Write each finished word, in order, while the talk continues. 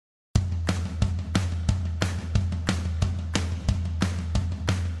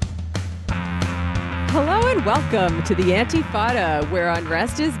welcome to the Antifada, where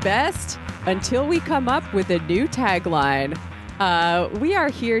unrest is best until we come up with a new tagline. We are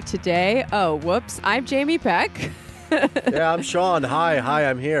here today. Oh, whoops. I'm Jamie Peck. Yeah, I'm Sean. Hi,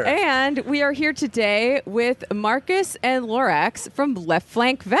 I'm here. And we are here today with Marcus and Lorax from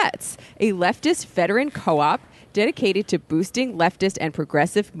LeftFlankVets, a leftist veteran co-op dedicated to boosting leftist and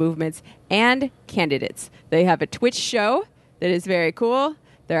progressive movements and candidates. They have a Twitch show that is very cool.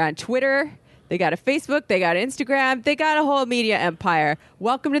 They're on Twitter. They got a Facebook. They got Instagram. They got a whole media empire.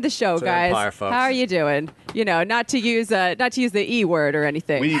 Welcome to the show, It's an guys. empire, folks. How are you doing? You know, not to use the E word or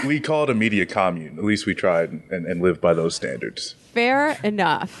anything. We call it a media commune. At least we tried and lived by those standards. Fair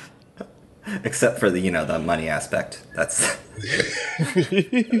enough. Except for the money aspect. That's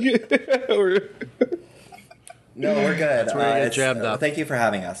No, we're good. That's where you get jammed up. Thank you for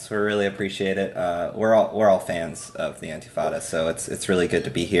having us. We really appreciate it. We're all fans of the Antifada, so it's really good to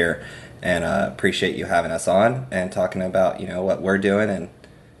be here, and appreciate you having us on and talking about what we're doing, and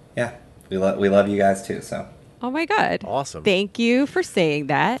yeah, we love you guys too. So. Oh my God. Awesome. Thank you for saying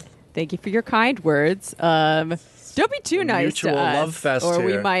that. Thank you for your kind words. Don't be too nice to Mutual us, love fest or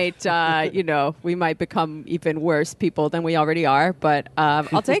we here. might, we might become even worse people than we already are. But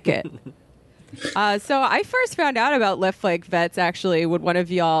I'll take it. So I first found out about LeftFlankVets actually when one of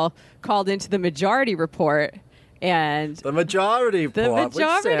y'all called into the Majority Report. And The Majority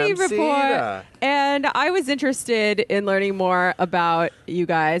Report. And I was interested in learning more about you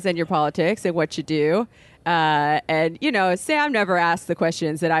guys and your politics and what you do. And Sam never asks the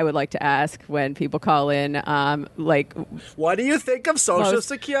questions that I would like to ask when people call in. What do you think of Social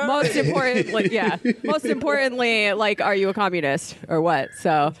Security? Most importantly, are you a communist or what?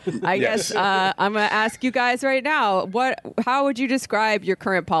 So I guess I'm going to ask you guys right now. How would you describe your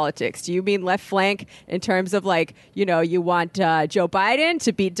current politics? Do you mean left flank in terms of you want Joe Biden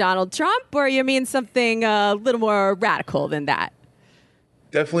to beat Donald Trump, or you mean something a little more radical than that?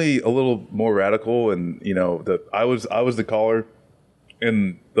 Definitely a little more radical, and I was the caller,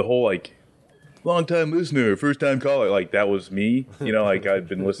 and the whole long time listener, first time caller, that was me. I'd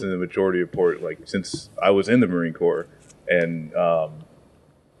been listening to the Majority Report since I was in the Marine Corps, and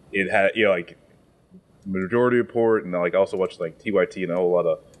it had Majority Report, and I also watched TYT and a whole lot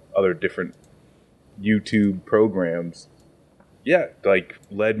of other different YouTube programs. Yeah,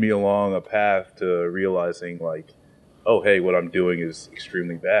 led me along a path to realizing oh, hey, what I'm doing is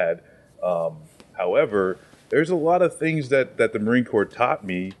extremely bad. However, there's a lot of things that the Marine Corps taught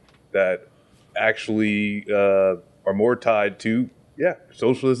me that actually are more tied to,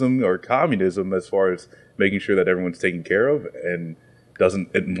 socialism or communism, as far as making sure that everyone's taken care of and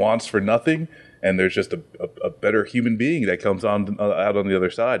wants for nothing. And there's just a better human being that comes out on the other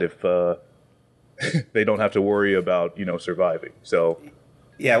side if they don't have to worry about, surviving. So...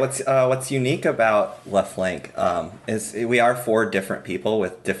 Yeah, what's unique about Left Flank is we are four different people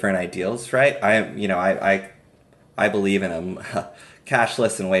with different ideals, right? I believe in a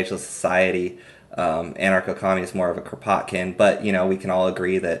cashless and wageless society. Anarcho-communist, more of a Kropotkin, but we can all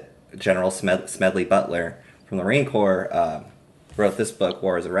agree that General Smedley Butler from the Marine Corps wrote this book,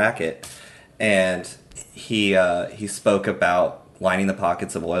 War is a Racket, and he spoke about lining the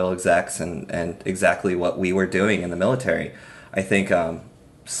pockets of oil execs and exactly what we were doing in the military. I think.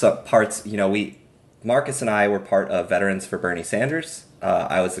 Some parts, Marcus and I were part of Veterans for Bernie Sanders.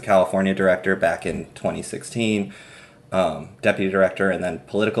 I was the California director back in 2016, deputy director, and then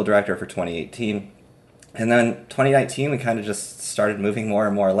political director for 2018. And then 2019, we kind of just started moving more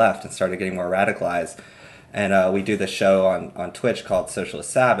and more left and started getting more radicalized. And we do this show on Twitch called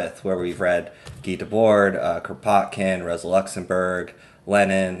Socialist Sabbath, where we've read Guy Debord, Kropotkin, Rosa Luxemburg,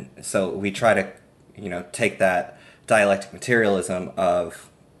 Lenin. So we try to, take that dialectic materialism of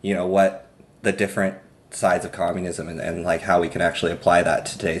what the different sides of communism and how we can actually apply that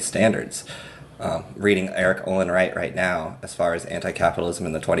to today's standards. Reading Eric Olin Wright right now as far as anti-capitalism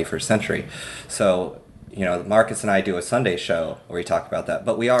in the 21st century. So, Marcus and I do a Sunday show where we talk about that.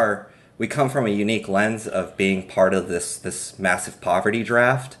 But we come from a unique lens of being part of this massive poverty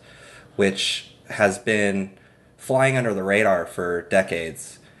draft, which has been flying under the radar for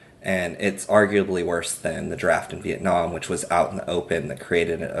decades. And it's arguably worse than the draft in Vietnam, which was out in the open, that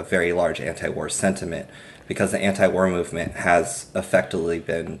created a very large anti-war sentiment, because the anti-war movement has effectively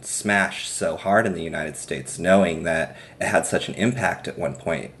been smashed so hard in the United States, knowing that it had such an impact at one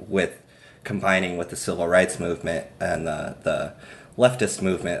point, with combining with the civil rights movement and the leftist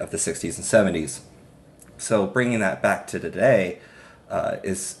movement of the 60s and 70s. So bringing that back to today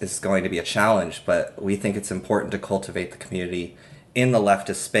is going to be a challenge, but we think it's important to cultivate the community in the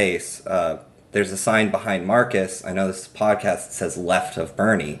leftist space, there's a sign behind Marcus. I know this podcast says left of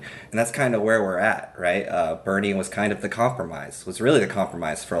Bernie, and that's kind of where we're at, right? Bernie was kind of the compromise, was really the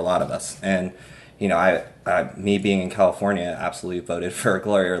compromise for a lot of us. And, you know, me being in California, absolutely voted for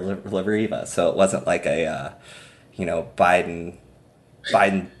Gloria La Riva. So it wasn't like a,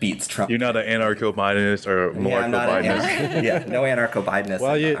 Biden beats Trump. You're not an anarcho-Bidenist or monarcho-Bidenist. Yeah, no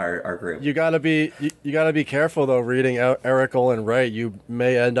anarcho-Bidenists in our group. You gotta be careful though. Reading Eric Olin Wright, you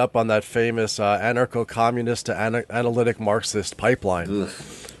may end up on that famous anarcho-communist to analytic Marxist pipeline. Ugh.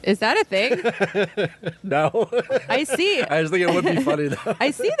 Is that a thing? No, I see. I just think it would be funny though.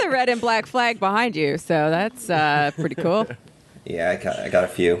 I see the red and black flag behind you, so that's pretty cool. Yeah, I got a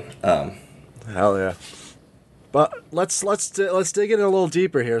few. Hell yeah. But let's dig in a little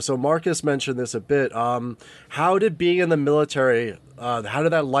deeper here. So Marcus mentioned this a bit. How did being in the military, how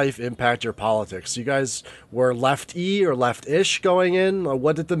did that life impact your politics? You guys were left-y or left-ish going in?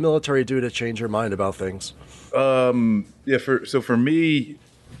 What did the military do to change your mind about things? For me,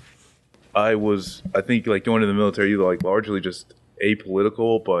 I think like going to the military, like largely just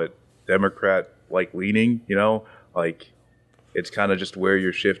apolitical, but Democrat like leaning, like it's kind of just where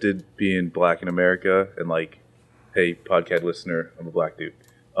you're shifted being black in America and like, hey, podcast listener, I'm a black dude.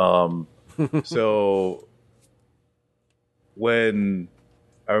 So when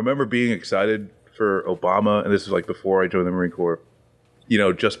I remember being excited for Obama, and this was like before I joined the Marine Corps,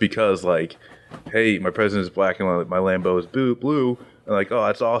 just because like, hey, my president is black and my Lambo is blue, and like, oh,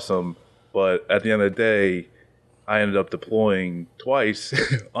 that's awesome. But at the end of the day, I ended up deploying twice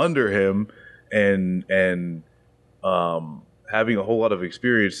under him and having a whole lot of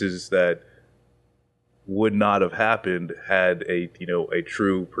experiences that would not have happened had a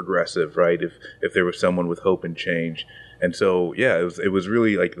true progressive, right? If there was someone with hope and change. And so, yeah, it was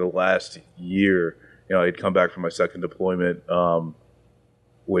really like the last year, I'd come back from my second deployment,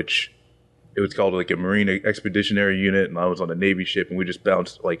 which it was called like a Marine Expeditionary Unit, and I was on a Navy ship, and we just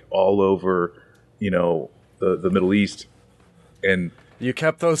bounced like all over, the Middle East. And you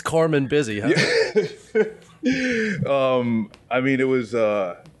kept those corpsmen busy, huh? I mean, it was,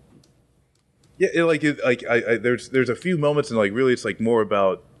 there's a few moments, and like really, it's like more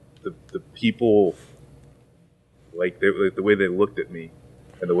about the people, like the way they looked at me,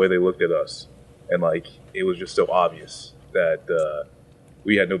 and the way they looked at us, and like it was just so obvious that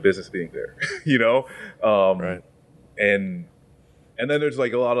we had no business being there, Right. And then there's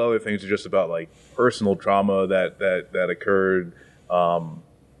like a lot of other things just about like personal trauma that occurred,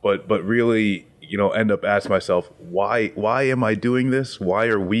 but really, end up asking myself, why am I doing this? Why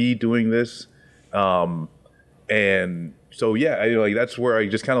are we doing this? And so, yeah, like that's where I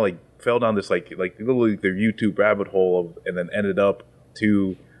just kind of like fell down this like literally the YouTube rabbit hole and then ended up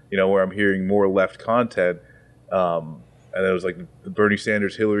to, where I'm hearing more left content. And it was like the Bernie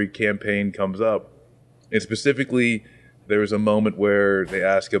Sanders Hillary campaign comes up. And specifically, there was a moment where they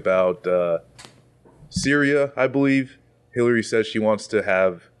ask about Syria, I believe. Hillary says she wants to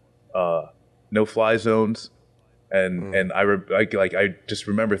have no-fly zones. And I just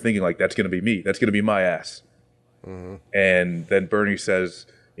remember thinking like that's going to be me. That's going to be my ass. Mm-hmm. And then Bernie says,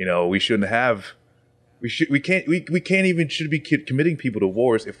 we shouldn't have. We can't be committing people to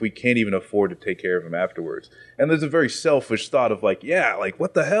wars if we can't even afford to take care of them afterwards. And there's a very selfish thought of like, yeah, like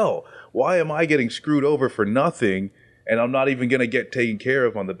what the hell? Why am I getting screwed over for nothing? And I'm not even going to get taken care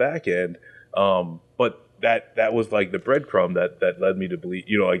of on the back end. But that was like the breadcrumb that led me to believe,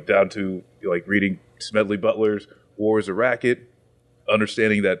 like down to like reading Smedley Butler's War is a Racket,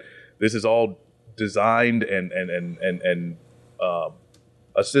 understanding that this is all designed and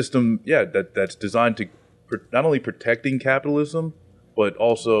a system, that's designed to not only protecting capitalism, but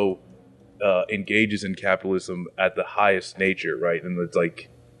also engages in capitalism at the highest nature, right? And it's like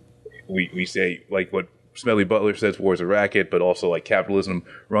we say, like what Smedley Butler says, war is a racket, but also like capitalism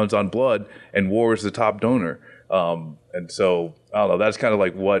runs on blood, and war is the top donor. And so I don't know. That's kind of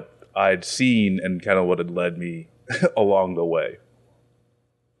like what I'd seen and kind of what had led me along the way.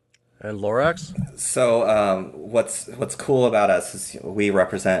 And Lorax? So what's cool about us is we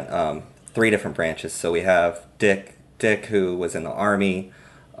represent 3 different branches. So we have Dick, who was in the Army.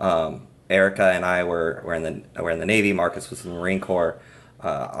 Erica and I were in the Navy. Marcus was in the Marine Corps.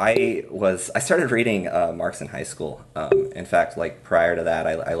 I started reading Marx in high school. In fact, like prior to that,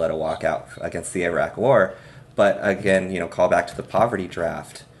 I led a walkout against the Iraq War. But again, call back to the poverty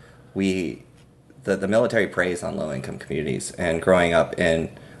draft. The military preys on low-income communities, and growing up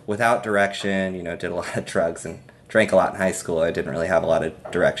without direction, did a lot of drugs and drank a lot in high school. I didn't really have a lot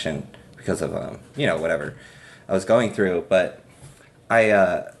of direction because of whatever I was going through. But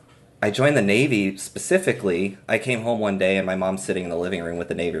I joined the Navy specifically. I came home one day and my mom's sitting in the living room with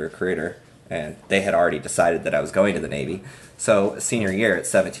the Navy recruiter, and they had already decided that I was going to the Navy. So senior year at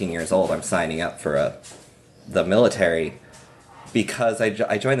 17 years old, I'm signing up for the military because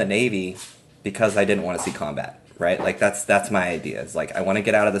I joined the Navy because I didn't want to see combat, right? Like that's my idea. It's like I want to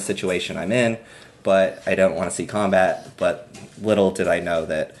get out of the situation I'm in, but I don't want to see combat. But little did I know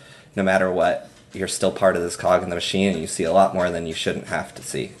that no matter what, you're still part of this cog in the machine, and you see a lot more than you shouldn't have to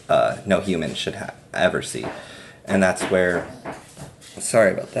see. No human should ever see. And that's where...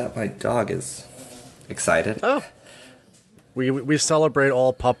 Sorry about that. My dog is excited. Oh. We celebrate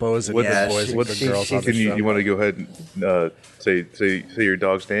all puppos and Yeah, good boys and good girls on the Can show. you want to go ahead and say your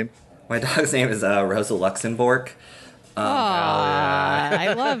dog's name? My dog's name is Rosa Luxembourg.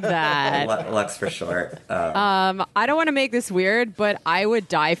 I love that. Lux for short. I don't want to make this weird, but I would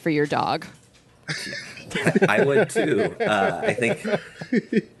die for your dog. I would too.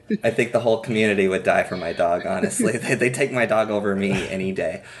 I think the whole community would die for my dog, honestly. They take my dog over me any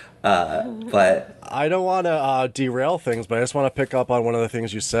day. But I don't want to derail things, but I just want to pick up on one of the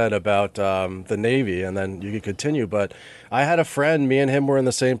things you said about the Navy, and then you can continue. But I had a friend, me and him were in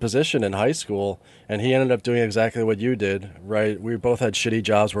the same position in high school, and he ended up doing exactly what you did, right? We both had shitty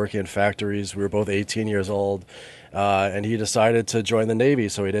jobs working in factories. We were both 18 years old, and he decided to join the Navy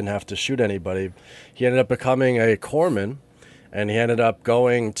so he didn't have to shoot anybody. He ended up becoming a corpsman. And he ended up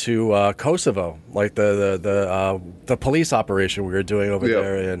going to Kosovo, like the police operation we were doing over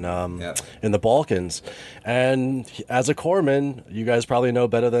there in the Balkans. And as a corpsman, you guys probably know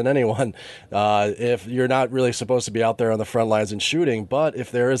better than anyone, if you're not really supposed to be out there on the front lines and shooting, but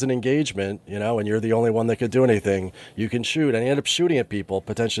if there is an engagement, and you're the only one that could do anything, you can shoot. And he ended up shooting at people,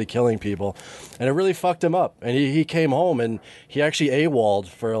 potentially killing people, and it really fucked him up. And he came home and he actually AWOL'd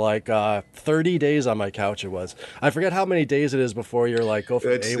for like 30 days on my couch. It was. I forget how many days it is before you're like go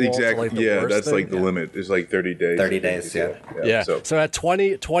from AWOL to like the worst that's thing. like the limit. It's like 30 days. 30 days, Yeah. So at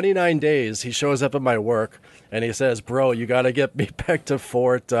 29 days, he shows up at my work and he says, "Bro, you got to get me back to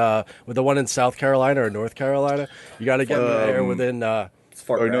Fort with the one in South Carolina or North Carolina. You got to get me there within."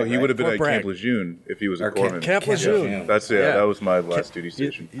 Fort Bragg, he would have been Fort at Bragg. Camp Lejeune if he was a Or Camp- corpsman. Camp Lejeune. That was my last duty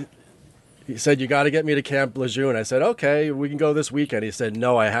station. He said, "You got to get me to Camp Lejeune." I said, "Okay, we can go this weekend." He said,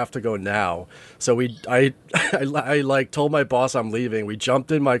 "No, I have to go now." So I like told my boss I'm leaving. We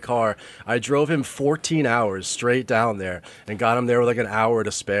jumped in my car. I drove him 14 hours straight down there and got him there with like an hour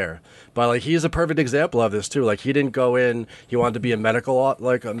to spare. But like he's a perfect example of this too. Like he didn't go in. He wanted to be a medical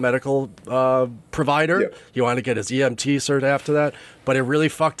provider. Yep. He wanted to get his EMT cert after that. But it really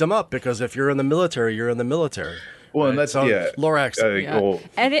fucked him up because if you're in the military, you're in the military. Well, and Right? that's So, Lorax.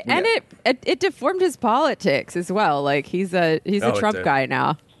 It deformed his politics as well. Like he's a Trump did. guy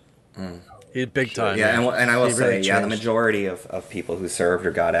now. He's big time. Yeah, man. and I will He say, really the changed. majority of people who served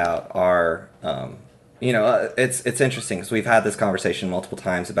or got out are, it's interesting because we've had this conversation multiple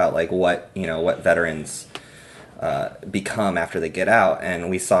times about like what veterans become after they get out, and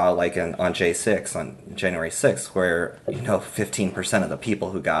we saw like on J6 on January 6th where 15% of the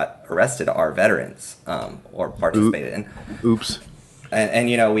people who got arrested are veterans or participated in. Oops. And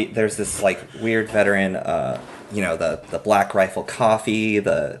there's this like weird veteran, the Black Rifle Coffee,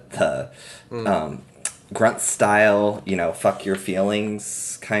 the grunt style, fuck your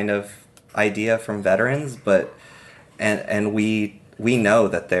feelings kind of idea from veterans, but and we know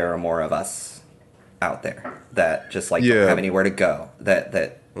that there are more of us out there that just like don't have anywhere to go.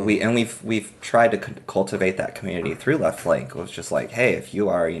 We've tried to cultivate that community through Left Flank. It was just like, hey, if you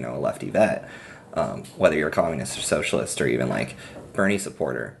are a lefty vet, whether you're a communist or socialist or even like Bernie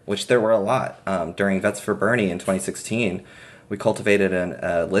supporter, which there were a lot during Vets for Bernie in 2016. We cultivated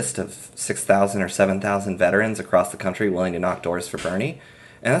a list of 6,000 or 7,000 veterans across the country willing to knock doors for Bernie,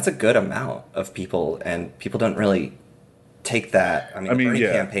 and that's a good amount of people. And people don't really take that. The Bernie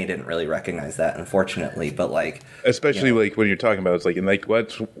campaign didn't really recognize that, unfortunately. But like, especially like when you're talking about it's like, and like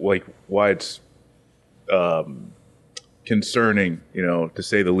what's like why it's concerning, to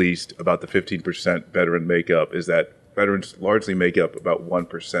say the least, about the 15% veteran makeup is that veterans largely make up about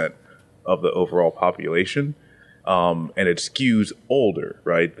 1% of the overall population, and it skews older.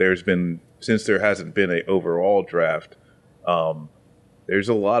 Right? Since there hasn't been an overall draft, there's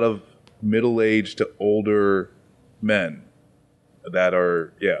a lot of middle-aged to older men that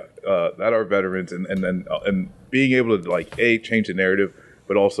are veterans, and being able to like change the narrative,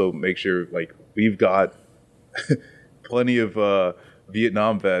 but also make sure like we've got plenty of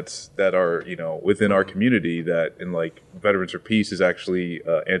Vietnam vets that are within our community that, and like Veterans for Peace is actually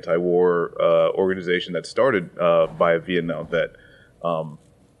anti-war organization that started by a Vietnam vet,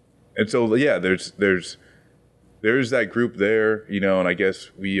 and so there's that group there, and I guess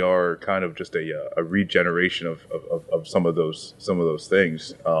we are kind of just a regeneration of some of those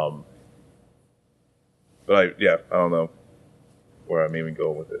things. But I don't know where I'm even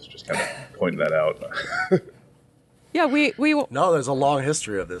going with this. Just kind of pointing that out. Yeah, we No, there's a long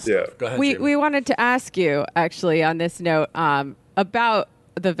history of this Yeah. stuff. Go ahead, we Jamie. wanted to ask you actually on this note about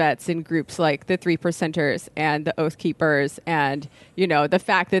the vets in groups like the 3%ers and the Oath Keepers, and the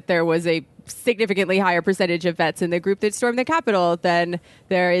fact that there was a significantly higher percentage of vets in the group that stormed the Capitol than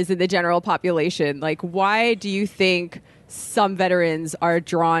there is in the general population. Like, why do you think some veterans are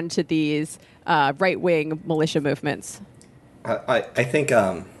drawn to these right-wing militia movements? I think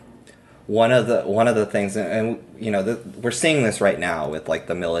one of the things, and we're seeing this right now with like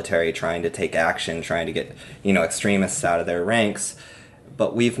the military trying to take action, trying to get extremists out of their ranks.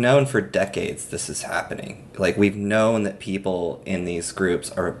 But we've known for decades this is happening. Like, we've known that people in these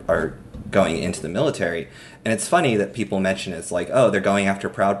groups are going into the military, and it's funny that people mention it's like, oh, they're going after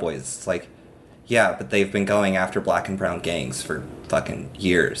Proud Boys. It's like, yeah, but they've been going after black and brown gangs for fucking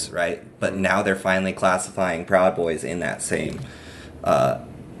years, right? But now they're finally classifying Proud Boys in that same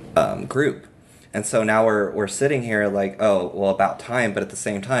group. And so now we're sitting here like, oh, well, about time. But at the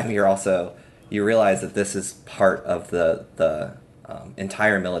same time, you realize that this is part of the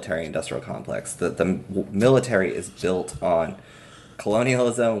entire military-industrial complex. The military is built on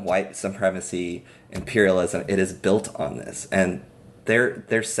colonialism, white supremacy, imperialism. It is built on this, and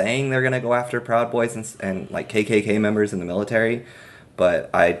they're saying they're going to go after Proud Boys and like KKK members in the military, but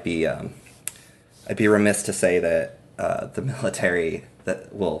I'd be remiss to say that the military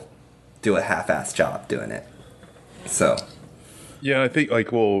that will do a half-assed job doing it. So, Yeah, I think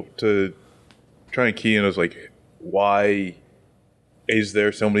to try and key in is like, why is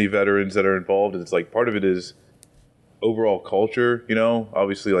there so many veterans that are involved? It's like part of it is overall culture.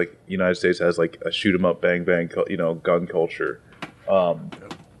 Obviously, like the United States has like a shoot 'em up, bang bang, gun culture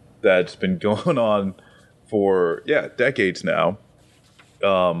that's been going on for decades now.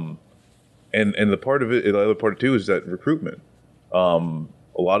 And the part of it, the other part too, is that recruitment.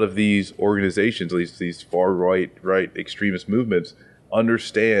 A lot of these organizations, at least these far right extremist movements,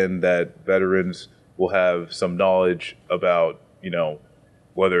 understand that veterans will have some knowledge about,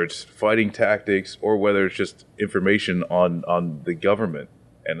 whether it's fighting tactics or whether it's just information on the government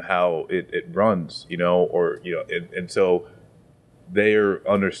and how it runs, and so they're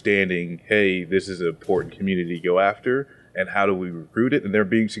understanding, hey, this is an important community to go after, and how do we recruit it? And they're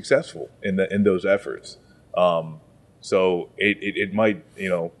being successful in those efforts. So it might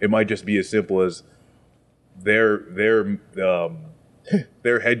it might just be as simple as their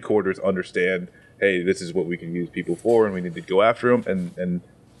headquarters understand, hey, this is what we can use people for, and we need to go after them, and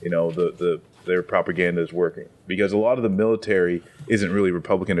their propaganda is working, because a lot of the military isn't really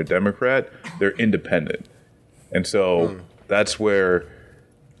Republican or Democrat; they're independent, and so that's where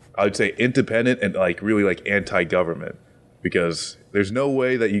I would say independent and like really like anti-government, because there's no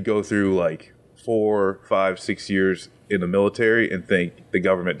way that you go through like 4, 5, 6 years in the military and think the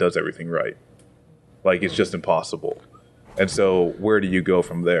government does everything right. Like, it's just impossible. And so where do you go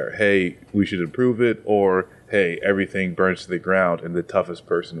from there? Hey, we should improve it, or hey, everything burns to the ground and the toughest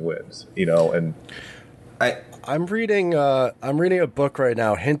person wins, and I'm reading a book right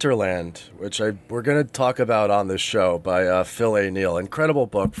now, Hinterland, which we're going to talk about on this show, by Phil A. Neal. Incredible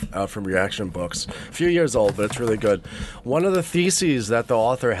book out from Reaction Books. A few years old, but it's really good. One of the theses that the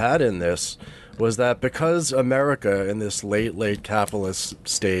author had in this was that because America, in this late capitalist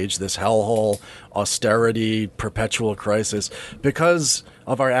stage, this hellhole, austerity, perpetual crisis, because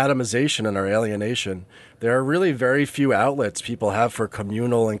of our atomization and our alienation, there are really very few outlets people have for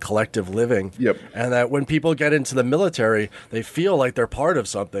communal and collective living. Yep. And that when people get into the military, they feel like they're part of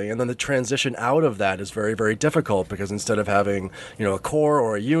something. And then the transition out of that is very, very difficult, because instead of having, a corps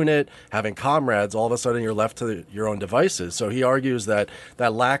or a unit, having comrades, all of a sudden you're left to your own devices. So he argues that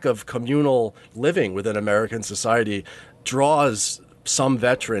that lack of communal living within American society draws some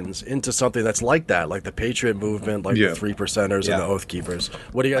veterans into something that's like that, like the Patriot movement, like the 3%ers and the Oath Keepers.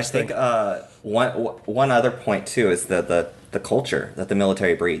 What do you guys think? I think one other point too is the culture that the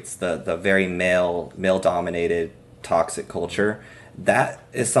military breeds, the very male dominated toxic culture. That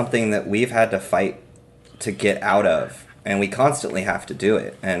is something that we've had to fight to get out of, and we constantly have to do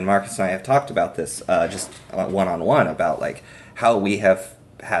it. And Marcus and I have talked about this just one-on-one about like how we have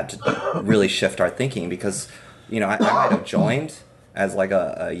had to really shift our thinking, because I might have joined as like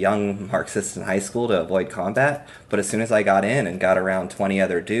a young Marxist in high school to avoid combat, but as soon as I got in and got around 20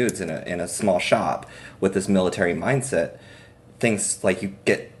 other dudes in a small shop with this military mindset, things like you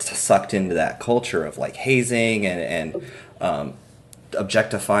get sucked into that culture of like hazing and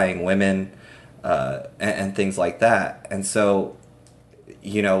objectifying women and things like that. And so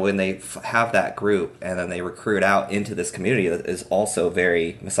when they have that group and then they recruit out into this community that is also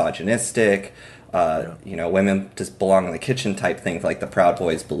very misogynistic, women just belong in the kitchen type things like the Proud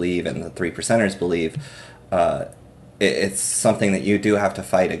Boys believe and the 3%ers believe, it's something that you do have to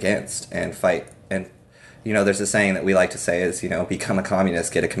fight against and fight. And, there's a saying that we like to say is, become a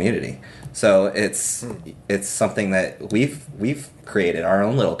communist, get a community. So it's something that we've created our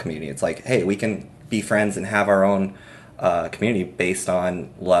own little community. It's like, hey, we can be friends and have our own community based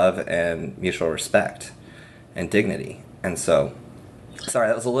on love and mutual respect and dignity. And so, sorry,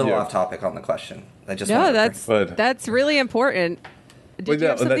 that was a little off topic on the question. That's really important. Did you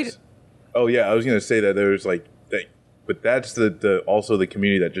have something? Oh yeah, I was going to say that there's but that's the also the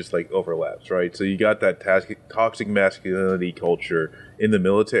community that just like overlaps, right? So you got that toxic masculinity culture in the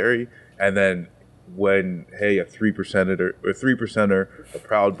military, and then when a 3%er, a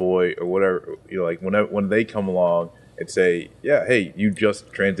Proud Boy or whatever, when they come along and say, yeah, hey, you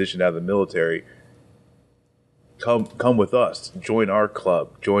just transitioned out of the military, come with us, join our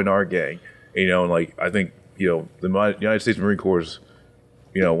club, join our gang, and I think the United States Marine Corps is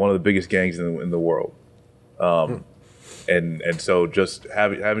one of the biggest gangs in the world. And so just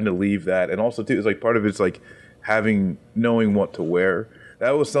having to leave that, and also too, it's like part of it's like knowing what to wear.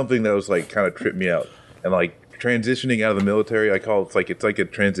 That was something that was like kind of tripped me out. And like transitioning out of the military, I call it's like a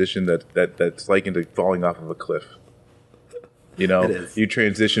transition that's like into falling off of a cliff. You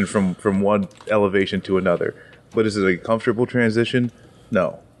transition from one elevation to another. But is it a comfortable transition?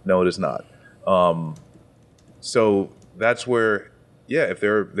 No, it is not. So that's where. Yeah, if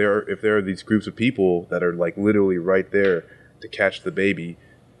there are these groups of people that are like literally right there to catch the baby,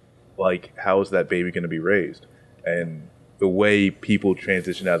 like how is that baby going to be raised? And the way people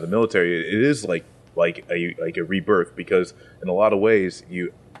transition out of the military, it is like a rebirth, because in a lot of ways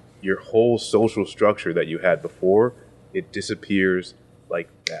your whole social structure that you had before, it disappears like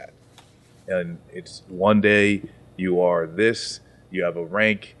that. And it's one day you are this, you have a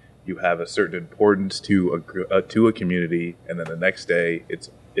rank, you have a certain importance to a community, and then the next day it's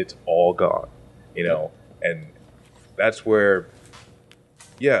all gone, and that's where,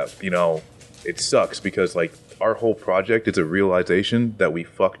 it sucks, because like our whole project is a realization that we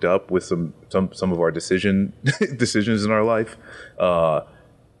fucked up with some of our decisions in our life,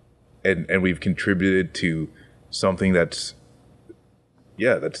 and we've contributed to something that's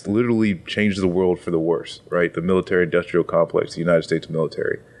literally changed the world for the worse, right? The military-industrial complex, the United States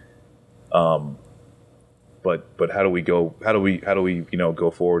military. But how do we go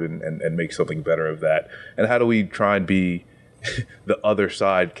forward and make something better of that? And how do we try and be the other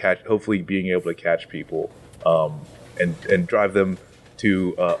side, hopefully being able to catch people, and drive them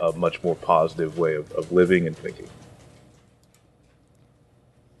to a much more positive way of living and thinking.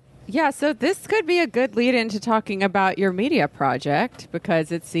 Yeah, so this could be a good lead into talking about your media project,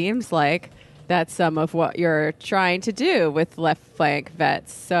 because it seems like that's some of what you're trying to do with LeftFlankVets.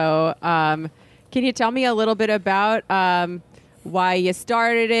 So can you tell me a little bit about why you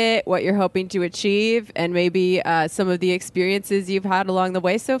started it, what you're hoping to achieve, and maybe some of the experiences you've had along the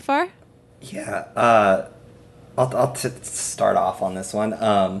way so far? Yeah, I'll start off on this one.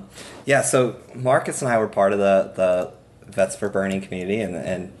 So Marcus and I were part of the Vets for Bernie community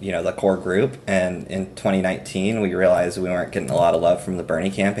and the core group. And in 2019, we realized we weren't getting a lot of love from the Bernie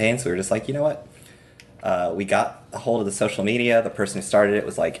campaign. So we were just like, you know what? We got a hold of the social media. The person who started it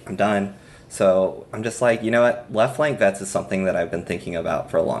was like, I'm done. So I'm just like, you know what? LeftFlankVets is something that I've been thinking about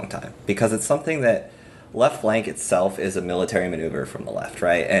for a long time, because it's something that left flank itself is a military maneuver from the left,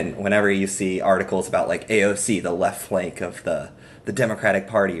 right? And whenever you see articles about like AOC, the left flank of the Democratic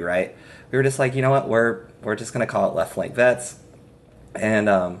Party, right? We were just like, you know what? We're just going to call it LeftFlankVets.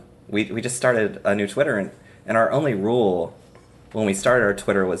 And we just started a new Twitter. And our only rule when we started our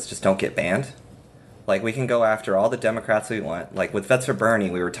Twitter was just don't get banned. Like, we can go after all the Democrats we want. Like, with Vets for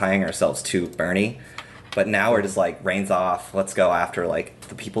Bernie, we were tying ourselves to Bernie. But now we're just like, reins off. Let's go after, like,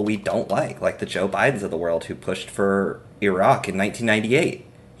 the people we don't like the Joe Bidens of the world who pushed for Iraq in 1998,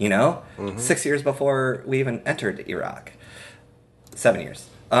 you know? Mm-hmm. 6 years before we even entered Iraq. 7 years.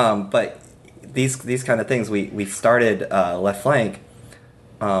 But these kind of things, we started Left Flank.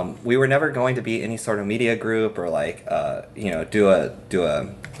 We were never going to be any sort of media group or like do a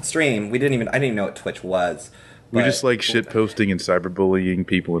stream. I didn't even know what Twitch was. We just like shit posting and cyberbullying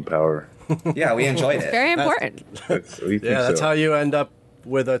people in power. Yeah, we enjoyed it. Very important. That's how you end up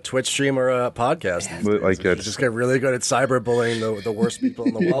with a Twitch stream or a podcast. These days. Like, You just get really good at cyberbullying the worst people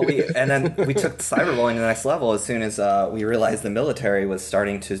in the world. Well, then we took cyberbullying to the next level as soon as we realized the military was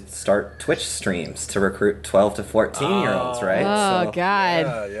starting to start Twitch streams to recruit 12 to 14-year-olds, right? Oh, So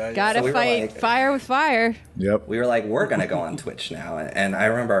God. yeah. Gotta So we were fight like- fire with fire. Yep. we were like, we're going to go on Twitch now. And I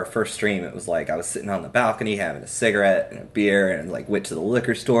remember our first stream, it was like I was sitting on the balcony having a cigarette and a beer and like went to the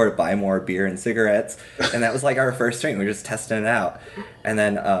liquor store to buy more beer and cigarettes. And that was like our first stream. We were just testing it out. And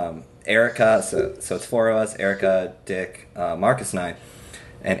then Erica, so it's four of us, Erica, Dick, Marcus, and I.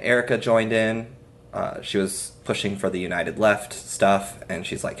 And Erica joined in. She was pushing for the United Left stuff. And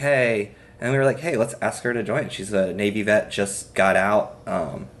she's like, hey. And we were like, hey, let's ask her to join. She's a Navy vet, just got out.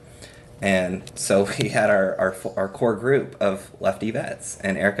 And so we had our core group of lefty vets,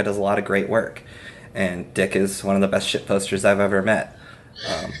 and Erica does a lot of great work. And Dick is one of the best shit posters I've ever met.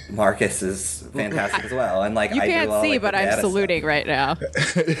 Marcus is fantastic as well. And like You I can't do all, see, like, but the I'm data saluting right now.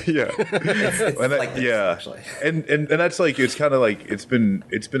 Yeah. It's And like this, yeah. actually. And that's like, it's kind of like, it's been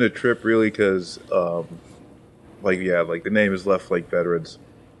a trip really because, like the name is Left Flank Veterans.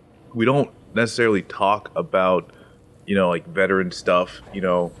 We don't necessarily talk about, like veteran stuff.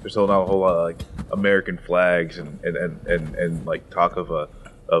 There's not a whole lot of like American flags and like talk of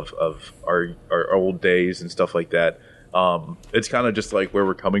our old days and stuff like that. It's kind of just like where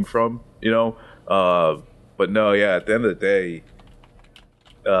we're coming from, but no, yeah, at the end of the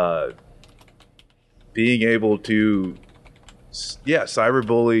day, being able to,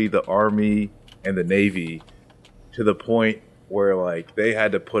 cyberbully the Army and the Navy to the point where like they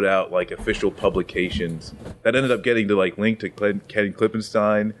had to put out like official publications that ended up getting to like link to Ken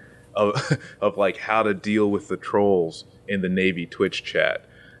Klippenstein of like how to deal with the trolls in the Navy Twitch chat.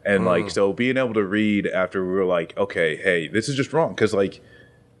 And like, so being able to read after we were like, okay, hey, this is just wrong. Cause like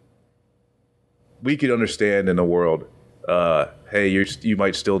we could understand in the world, hey, you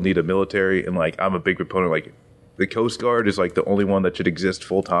might still need a military. And like, I'm a big proponent, like the Coast Guard is like the only one that should exist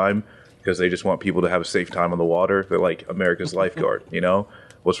full time because they just want people to have a safe time on the water. They're like America's lifeguard,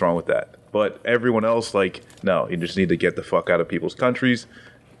 what's wrong with that? But everyone else, like, no, you just need to get the fuck out of people's countries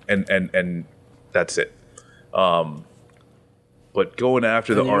and that's it. But going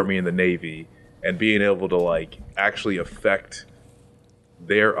after the Army and the Navy and being able to like actually affect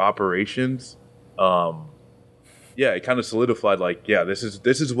their operations, it kind of solidified like, this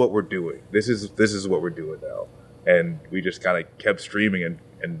is what we're doing. This is what we're doing now. And we just kind of kept streaming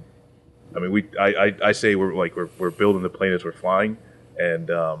and I mean, I say we're building the plane as we're flying,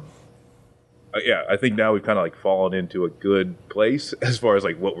 and I think now we've kind of like fallen into a good place as far as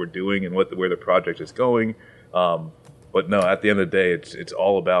like what we're doing and where the project is going. But no, at the end of the day, it's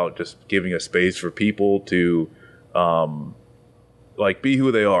all about just giving a space for people to like be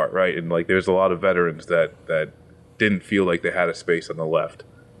who they are, right? And like, there's a lot of veterans that didn't feel like they had a space on the left.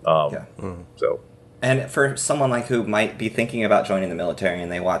 So. And for someone like who might be thinking about joining the military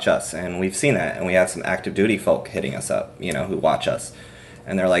and they watch us, and we've seen that, and we have some active duty folk hitting us up, who watch us,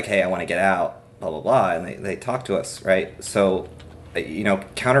 and they're like, hey, I want to get out, blah, blah, blah, and they talk to us, right? So,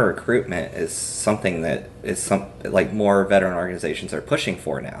 counter recruitment is something that is like more veteran organizations are pushing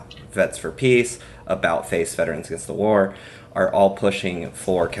for now. Vets for Peace, About Face, Veterans Against the War are all pushing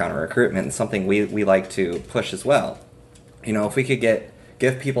for counter recruitment, and something we like to push as well. If we could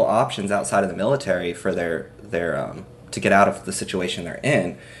give people options outside of the military for their to get out of the situation they're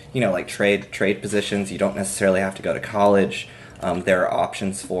in, like trade positions. You don't necessarily have to go to college. There are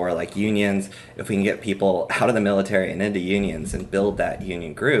options for like unions. If we can get people out of the military and into unions and build that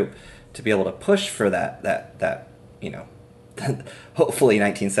union group to be able to push for that hopefully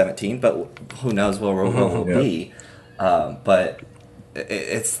 1917, but who knows where we'll be. But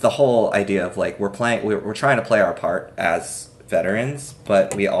it's the whole idea of like we're trying to play our part as veterans,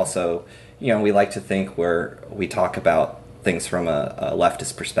 but we also, we like to think we talk about things from a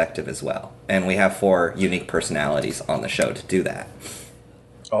leftist perspective as well. And we have 4 unique personalities on the show to do that.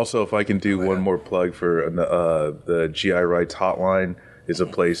 Also, if I can do one more plug for the GI Rights Hotline is a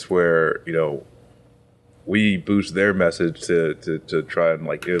place where, we boost their message to try and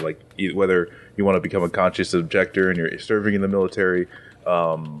like whether you want to become a conscious objector and you're serving in the military,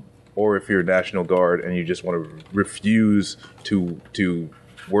 or if you're a National Guard and you just want to refuse to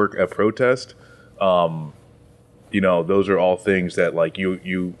work a protest, those are all things that like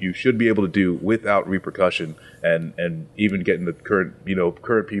you should be able to do without repercussion, and even getting the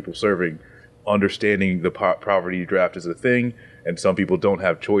current people serving, understanding the poverty draft is a thing, and some people don't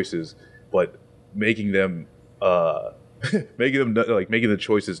have choices, but making them making the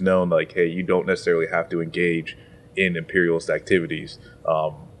choices known, like, hey, you don't necessarily have to engage in imperialist activities,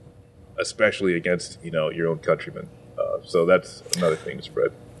 especially against your own countrymen. So that's another thing to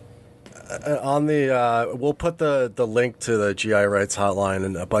spread. On the we'll put the link to the GI rights hotline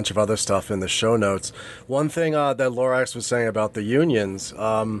and a bunch of other stuff in the show notes. One thing that Lorax was saying about the unions,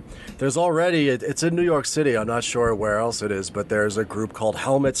 there's already it's in New York City. I'm not sure where else it is, but there's a group called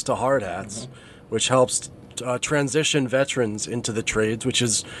Helmets to Hard Hats, which helps transition veterans into the trades, which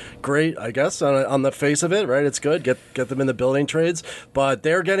is great, I guess, on the face of it, right? It's good, get them in the building trades, but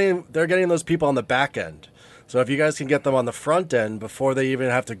they're getting those people on the back end. So if you guys can get them on the front end before they even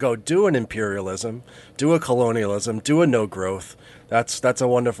have to go do an imperialism, do a colonialism, do a no growth, that's a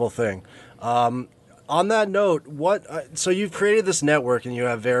wonderful thing. On that note, so you've created this network and you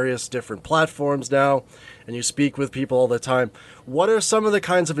have various different platforms now, and you speak with people all the time. What are some of the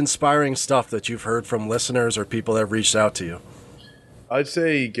kinds of inspiring stuff that you've heard from listeners or people that have reached out to you? I'd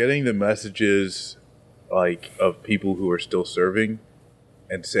say getting the messages like of people who are still serving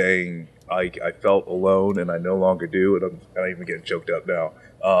and saying, I felt alone and I no longer do, and I'm even getting choked up now.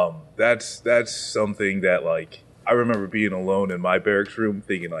 That's something that, like, I remember being alone in my barracks room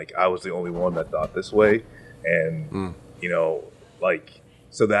thinking like I was the only one that thought this way, and you know, like,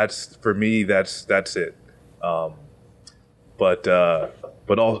 so that's, for me, that's it. But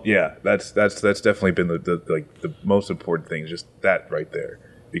all, yeah, that's definitely been the most important thing, just that right there,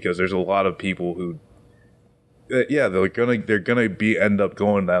 because there's a lot of people who, yeah, they're gonna end up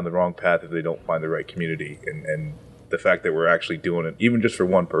going down the wrong path if they don't find the right community, and the fact that we're actually doing it, even just for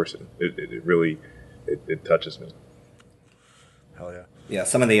one person, it really touches me. Hell yeah. Yeah,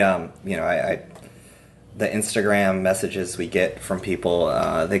 some of the the Instagram messages we get from people,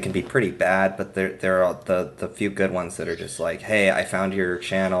 they can be pretty bad, but there are the few good ones that are just like, hey, I found your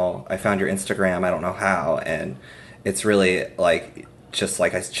channel, I found your Instagram, I don't know how, and it's really like, just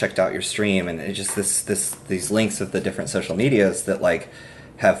like I checked out your stream, and it just these links of the different social medias that like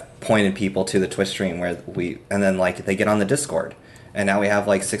have pointed people to the Twitch stream and then like they get on the Discord, and now we have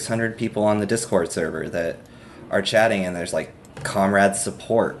like 600 people on the Discord server that are chatting, and there's like comrade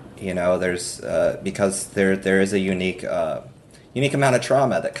support, you know, there's because there is a unique amount of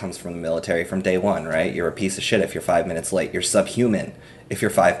trauma that comes from the military from day one, right? You're a piece of shit if you're 5 minutes late. You're subhuman if you're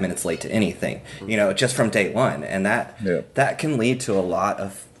 5 minutes late to anything, you know, just from day one. And that can lead to a lot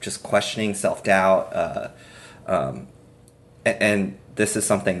of just questioning, self-doubt. And this is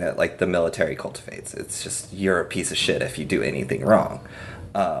something that, like, the military cultivates. It's just, you're a piece of shit if you do anything wrong.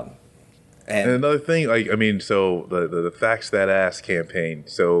 And another thing, like, I mean, so the Facts That Ass campaign,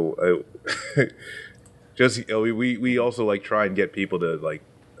 so we also like try and get people to like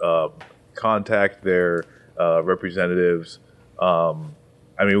contact their representatives.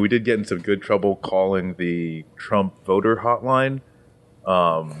 I mean, we did get in some good trouble calling the Trump voter hotline,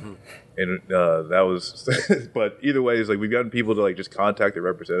 and that was. But either way, it's like we've gotten people to like just contact their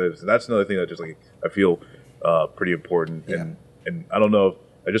representatives, and that's another thing that just like I feel pretty important. Yeah. And I don't know.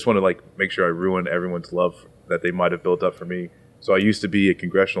 I just want to like make sure I ruin everyone's love that they might have built up for me. So I used to be a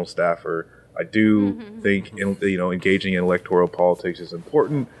congressional staffer. I do think engaging in electoral politics is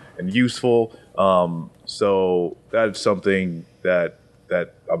important and useful. So that's something that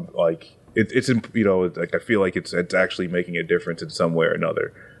I'm like, it's like I feel like it's actually making a difference in some way or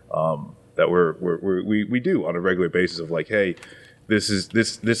another. That we do on a regular basis of like, hey, this is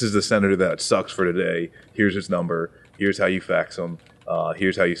the senator that sucks for today. Here's his number. Here's how you fax him.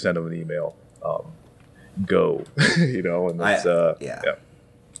 Here's how you send him an email. Go, and that's yeah.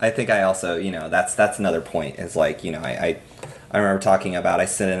 I think I also, that's another point is like, I remember talking about, I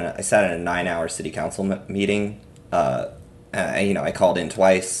sat in a 9-hour city council meeting. And I called in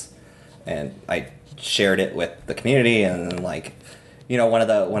twice, and I shared it with the community, and then like, one of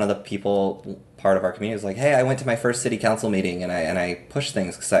the people, part of our community was like, hey, I went to my first city council meeting, and I push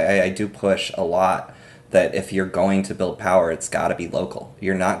things, because I do push a lot that if you're going to build power, it's got to be local.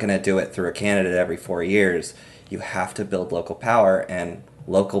 You're not going to do it through a candidate every 4 years. You have to build local power, and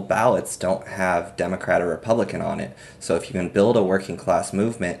local ballots don't have Democrat or Republican on it. So if you can build a working class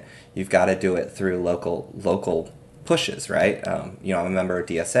movement, you've got to do it through local pushes, right? I'm a member of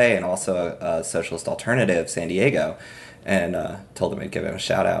DSA and also a Socialist Alternative San Diego, and told them I'd give him a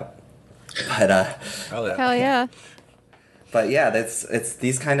shout out. But hell yeah. But yeah, it's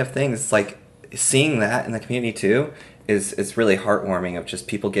these kind of things. It's like seeing that in the community too is really heartwarming, of just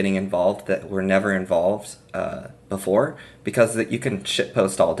people getting involved that were never involved before, because you can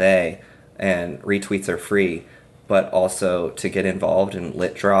shitpost all day and retweets are free, but also to get involved in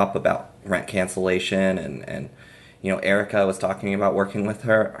lit drop about rent cancellation and Erica was talking about working with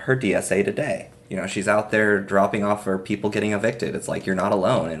her DSA today. She's out there dropping off for people getting evicted. It's like, you're not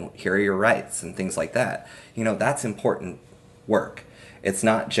alone, and here are your rights and things like that. That's important work. It's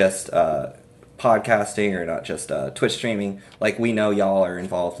not just podcasting or not just Twitch streaming. Like, we know y'all are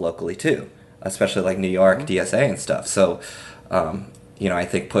involved locally too, especially like New York, DSA and stuff. So, I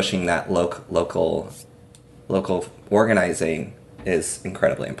think pushing that local organizing is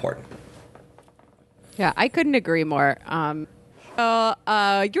incredibly important. Yeah, I couldn't agree more. You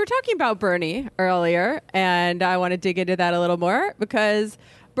were talking about Bernie earlier, and I want to dig into that a little more because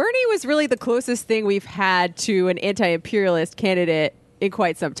Bernie was really the closest thing we've had to an anti-imperialist candidate in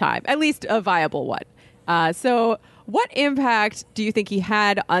quite some time, at least a viable one. So what impact do you think he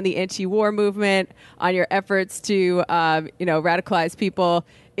had on the anti-war movement, on your efforts to, radicalize people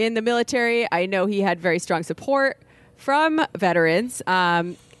in the military? I know he had very strong support from veterans.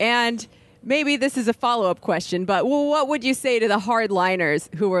 And maybe this is a follow-up question, but what would you say to the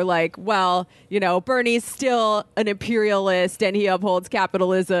hardliners who were like, well, Bernie's still an imperialist and he upholds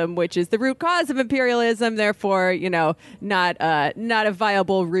capitalism, which is the root cause of imperialism. Therefore, not a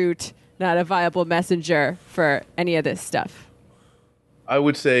viable route, not a viable messenger for any of this stuff. I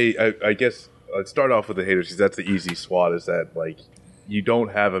would say, I guess, I'd start off with the haters because that's the easy swat. Is that like you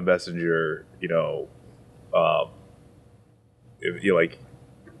don't have a messenger,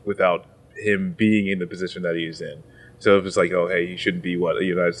 without him being in the position that he's in. So if it's like, oh, hey, he shouldn't be a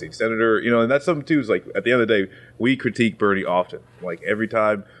United States senator, and that's something too. Is like at the end of the day, we critique Bernie often. Like every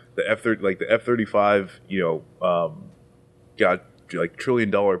time the F-35, got like $1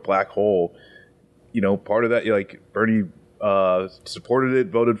 trillion black hole. Part of that, Bernie supported it,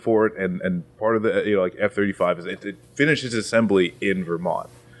 voted for it, and part of the F-35 is it finishes assembly in Vermont.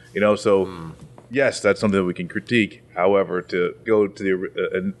 So. Yes, that's something that we can critique. However, to go to the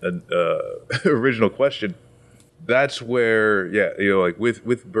original question, that's where,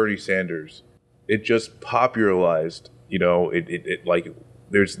 with Bernie Sanders, it just popularized.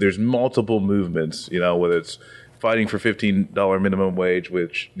 There's multiple movements. Whether it's fighting for $15 minimum wage,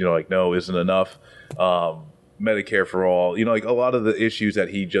 which no isn't enough. Medicare for all. A lot of the issues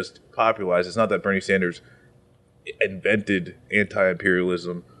that he just popularized. It's not that Bernie Sanders invented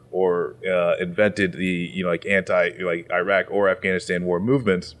anti-imperialism or invented the anti-Iraq or Afghanistan war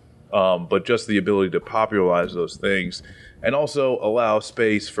movements, but just the ability to popularize those things and also allow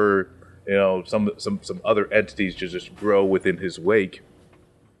space for some other entities to just grow within his wake,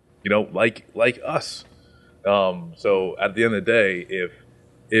 like us. So at the end of the day,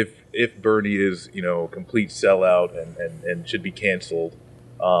 if Bernie is a complete sellout and should be canceled,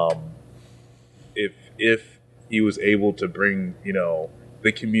 if he was able to bring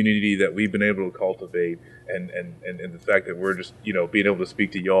the community that we've been able to cultivate and the fact that we're just being able to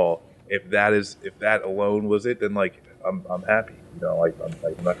speak to y'all, if that alone was it, then I'm happy.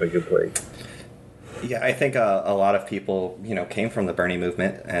 I'm not gonna complain. Yeah, I think a lot of people came from the Bernie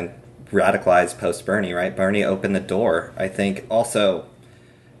movement and radicalized post Bernie, right? Bernie opened the door. I think also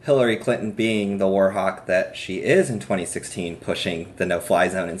Hillary Clinton being the war hawk that she is in 2016, pushing the no-fly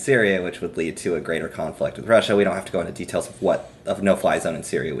zone in Syria, which would lead to a greater conflict with Russia. We don't have to go into details of what a no-fly zone in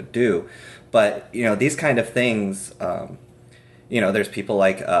Syria would do. But, these kind of things, there's people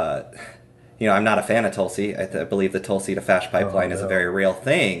like, I'm not a fan of Tulsi. I believe the Tulsi to Fash pipeline is a very real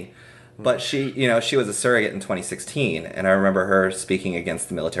thing. But she was a surrogate in 2016, and I remember her speaking against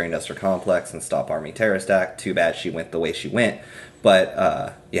the military-industrial complex and Stop Arming Terrorist Act. Too bad she went the way she went.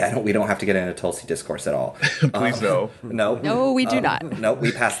 But we don't have to get into Tulsi discourse at all. Please no. No, we do not. No,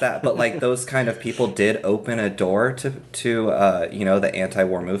 we passed that. But those kind of people did open a door to the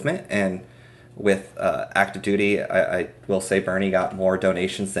anti-war movement. And with active duty, I will say Bernie got more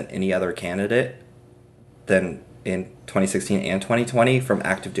donations than any other candidate than in 2016 and 2020 from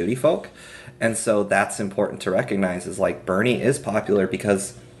active duty folk. And so that's important to recognize is Bernie is popular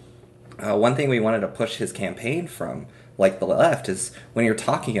because one thing we wanted to push his campaign from the left is when you're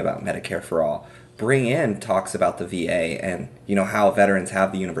talking about Medicare for all, bring in talks about the VA and how veterans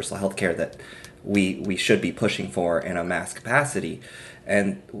have the universal health care that we should be pushing for in a mass capacity.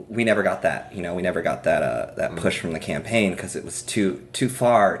 And we never got that. We never got that push from the campaign because it was too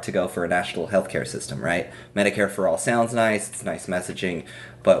far to go for a national healthcare system, right? Medicare for all sounds nice. It's nice messaging,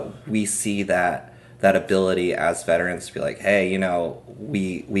 but we see that ability as veterans to be like, hey,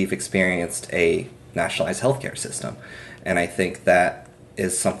 we've experienced a nationalized healthcare system, and I think that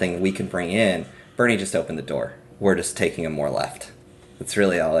is something we can bring in. Bernie just opened the door. We're just taking him more left. That's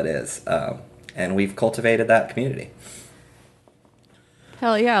really all it is, and we've cultivated that community.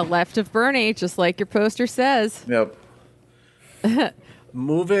 Hell yeah, left of Bernie, just like your poster says. Yep.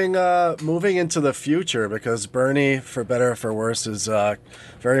 Moving into the future, because Bernie, for better or for worse, is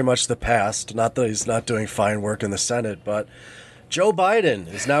very much the past. Not that he's not doing fine work in the Senate, but Joe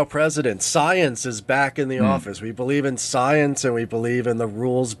Biden is now president. Science is back in the office. We believe in science and we believe in the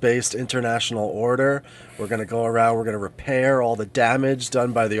rules-based international order. We're going to go around, we're going to repair all the damage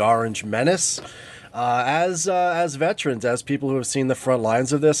done by the Orange Menace. As veterans, as people who have seen the front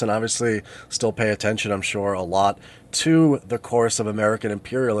lines of this and obviously still pay attention, I'm sure, a lot to the course of American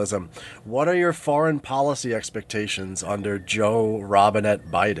imperialism, what are your foreign policy expectations under Joe Robinette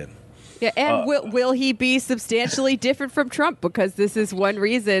Biden? Yeah, and will he be substantially different from Trump? Because this is one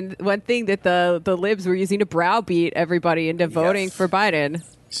thing that the libs were using to browbeat everybody into voting for Biden.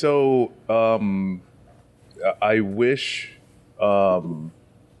 So I wish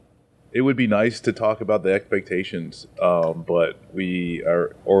it would be nice to talk about the expectations, but we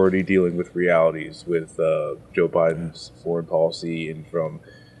are already dealing with realities with Joe Biden's foreign policy, and from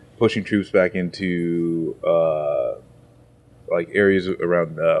pushing troops back into like areas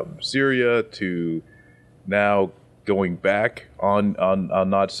around Syria to now going back on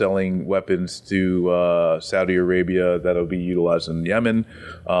not selling weapons to Saudi Arabia that'll be utilized in Yemen.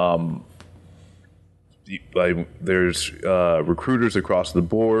 There's recruiters across the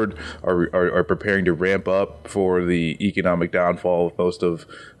board are preparing to ramp up for the economic downfall of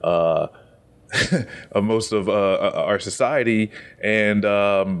most of our society, and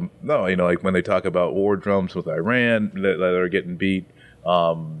no, like when they talk about war drums with Iran that are getting beat,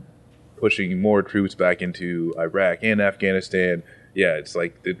 pushing more troops back into Iraq and Afghanistan. Yeah, it's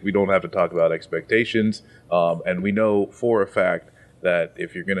like we don't have to talk about expectations, and we know for a fact that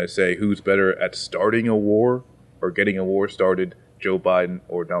if you're going to say who's better at starting a war or getting a war started, Joe Biden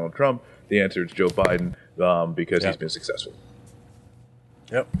or Donald Trump, the answer is Joe Biden, because he's been successful.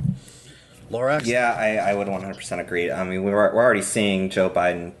 Yep. Lorax? Yeah, I would 100% agree. I mean, we're already seeing Joe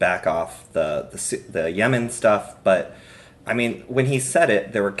Biden back off the Yemen stuff, but I mean, when he said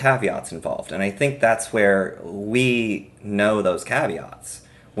it, there were caveats involved, and I think that's where we know those caveats.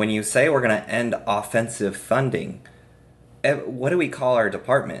 When you say we're going to end offensive funding, what do we call our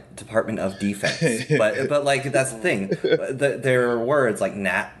department? Department of Defense. but like, that's the thing. There are words like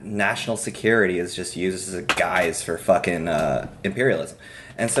national security is just used as a guise for fucking imperialism.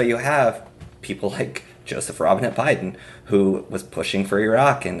 And so you have people like Joseph Robinette Biden, who was pushing for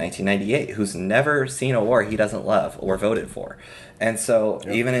Iraq in 1998, who's never seen a war he doesn't love or voted for. And so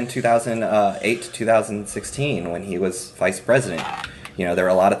even in 2008 to 2016, when he was vice president, there were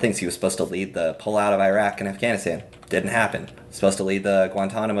a lot of things. He was supposed to lead the pullout of Iraq and Afghanistan. Didn't happen. Supposed to lead the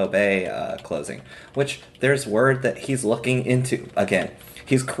Guantanamo Bay closing, which there's word that he's looking into. Again,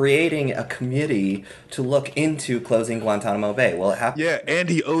 he's creating a committee to look into closing Guantanamo Bay. Will it happen? Yeah, and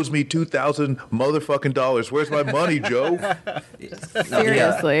he owes me $2,000 motherfucking dollars. Where's my money, Joe?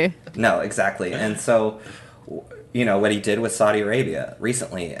 Seriously. No, exactly. And so, what he did with Saudi Arabia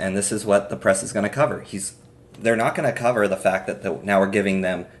recently, and this is what the press is going to cover. They're not going to cover the fact that now we're giving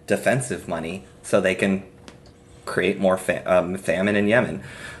them defensive money so they can create more famine in Yemen,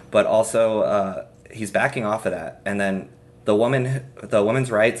 but also he's backing off of that. And then the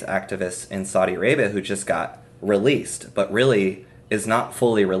women's rights activist in Saudi Arabia who just got released, but really is not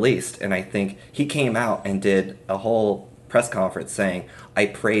fully released. And I think he came out and did a whole press conference saying, I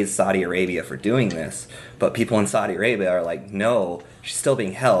praise Saudi Arabia for doing this, but people in Saudi Arabia are like, no, she's still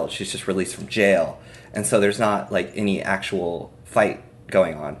being held. She's just released from jail. And so there's not like any actual fight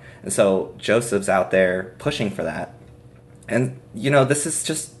going on. And so Joseph's out there pushing for that. And, this is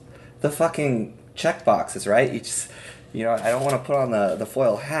just the fucking check boxes, right? You just, I don't want to put on the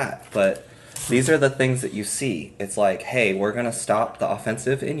foil hat, but these are the things that you see. It's like, hey, we're going to stop the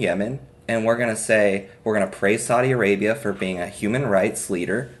offensive in Yemen, and we're going to praise Saudi Arabia for being a human rights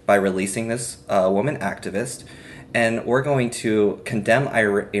leader by releasing this woman activist, and we're going to condemn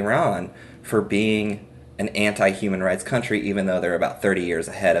Iran for being an anti-human rights country, even though they're about 30 years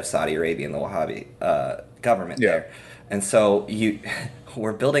ahead of Saudi Arabia and the Wahhabi government there. And so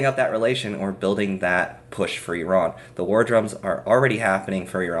we're building up that relation, and we're building that push for Iran. The war drums are already happening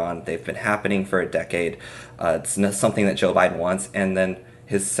for Iran. They've been happening for a decade. It's not something that Joe Biden wants. And then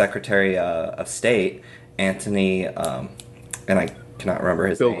his Secretary of State, Anthony, and I cannot remember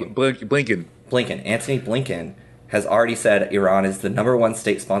his name. Blinken. Anthony Blinken has already said Iran is the number one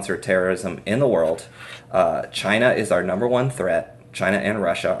state sponsor of terrorism in the world. China is our number one threat. China and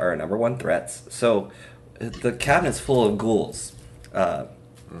Russia are our number one threats. So the cabinet's full of ghouls.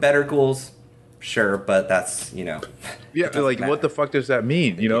 Better ghouls, sure, but that's, Yeah, like, matter. What the fuck does that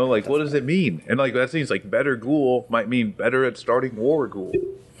mean? Like, what does it mean? And, like, that seems like better ghoul might mean better at starting war ghoul.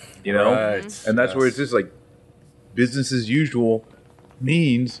 Right. And that's where it's just, like, business as usual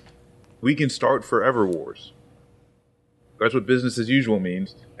means we can start forever wars. That's what business as usual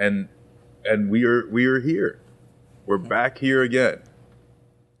means. And we are here. We're back here again.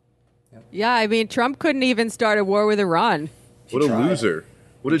 Yeah, I mean, Trump couldn't even start a war with Iran. What a loser.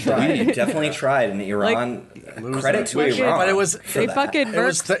 What a He dweeb. definitely tried, and Iran. Credit to Wait, Iran. but it was- They fucking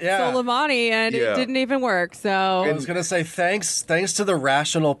murked yeah. Soleimani, and Yeah. it didn't even work. So I was gonna say thanks to the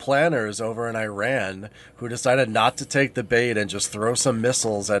rational planners over in Iran who decided not to take the bait and just throw some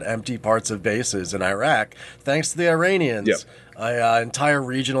missiles at empty parts of bases in Iraq. Thanks to the Iranians, Yep. an entire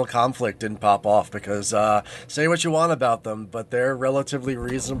regional conflict didn't pop off because say what you want about them, but they're relatively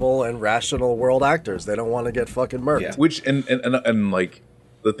reasonable and rational world actors. They don't want to get fucking murked. Yeah. Which and like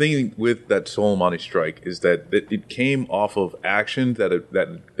the thing with that Soleimani strike is that it came off of actions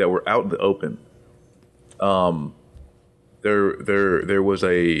that were out in the open. There was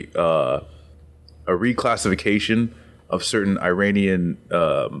a reclassification of certain Iranian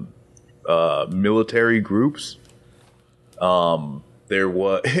military groups. There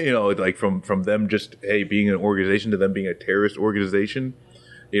was, like from them just being an organization to them being a terrorist organization.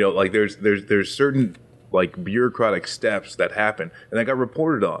 Like there's certain like bureaucratic steps that happen, and that got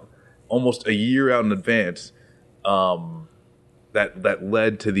reported on almost a year out in advance. That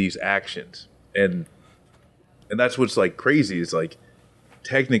led to these actions, and that's what's like crazy is like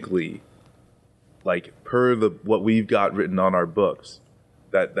technically, like per what we've got written on our books,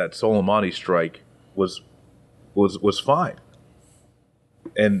 that Soleimani strike was fine,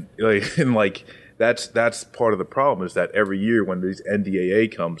 and that's part of the problem is that every year when these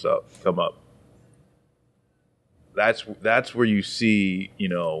NDAA come up. That's where you see,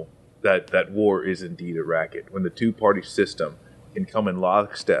 that war is indeed a racket. When the two-party system can come in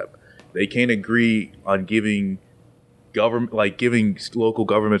lockstep, they can't agree on giving local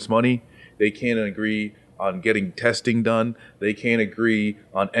governments money. They can't agree on getting testing done. They can't agree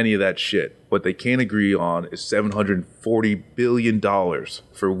on any of that shit. What they can't agree on is $740 billion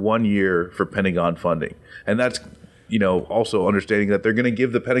for 1 year for Pentagon funding. And that's, also understanding that they're going to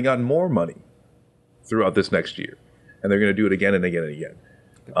give the Pentagon more money throughout this next year. And they're going to do it again and again and again.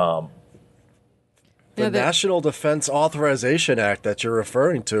 The National Defense Authorization Act that you're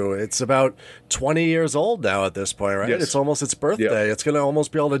referring to, it's about 20 years old now at this point, right? Yes. It's almost its birthday. Yeah. It's going to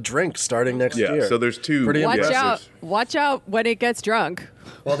almost be able to drink starting next year. So there's two. Pretty watch out when it gets drunk.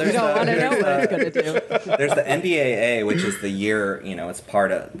 Well, You don't want to know what it's going to do. There's the NDAA, which is the year, it's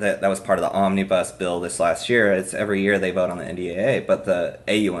part of that was part of the omnibus bill this last year. It's every year they vote on the NDAA, but the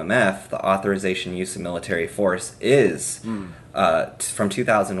AUMF, the Authorization Use of Military Force, is from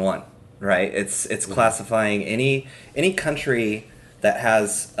 2001, right? It's classifying any country that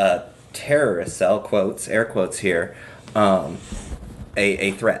has a terrorist, air quotes here,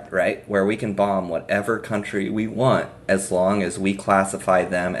 a threat, right? Where we can bomb whatever country we want as long as we classify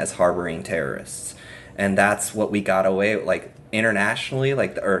them as harboring terrorists. And that's what we got away with, like internationally,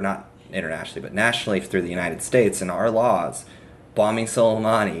 or not internationally, but nationally through the United States and our laws. Bombing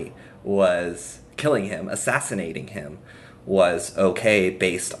Soleimani was killing him, assassinating him was okay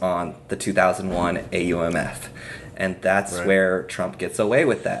based on the 2001 AUMF. And that's where Trump gets away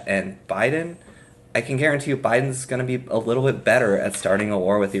with that. And Biden, I can guarantee you Biden's going to be a little bit better at starting a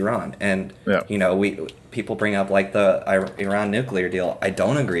war with Iran. And, people bring up like the Iran nuclear deal. I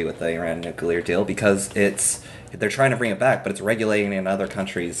don't agree with the Iran nuclear deal because they're trying to bring it back, but it's regulating in other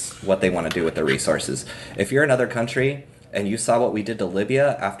countries what they want to do with their resources. If you're another country and you saw what we did to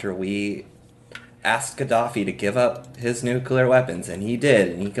Libya after we asked Gaddafi to give up his nuclear weapons, and he did,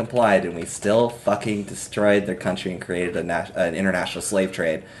 and he complied, and we still fucking destroyed their country and created an international slave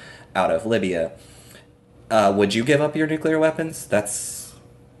trade out of Libya. Would you give up your nuclear weapons? That's,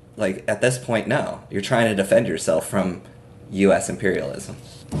 at this point, no. You're trying to defend yourself from U.S. imperialism.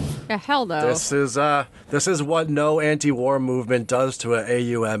 Yeah, hell no. This is what no anti-war movement does to an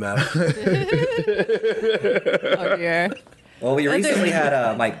AUMF. Oh, dear. Well, we recently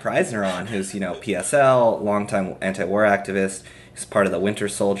had Mike Preisner on, who's, PSL, longtime anti-war activist. He's part of the Winter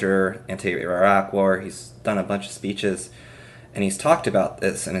Soldier, anti-Iraq war. He's done a bunch of speeches, and he's talked about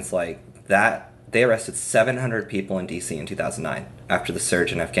this, and it's like that. They arrested 700 people in D.C. in 2009 after the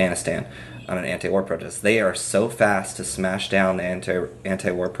surge in Afghanistan on an anti-war protest. They are so fast to smash down the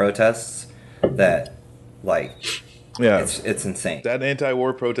anti-war protests that, it's insane. That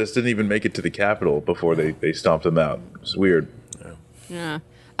anti-war protest didn't even make it to the Capitol before they stomped them out. It's weird. Yeah.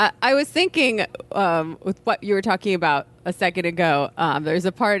 I was thinking with what you were talking about a second ago, there's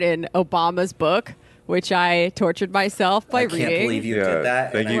a part in Obama's book which I tortured myself by reading. I can't believe you did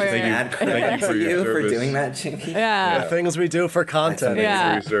that. Thank you for your service. For doing that, Jimmy. Yeah. Things we do for content.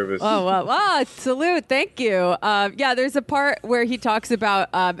 Yeah. Thank you for your service. Oh, well, salute. Thank you. There's a part where he talks about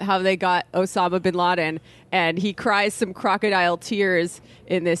how they got Osama bin Laden, And he cries some crocodile tears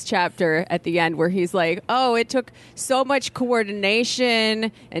in this chapter at the end where he's like, oh, it took so much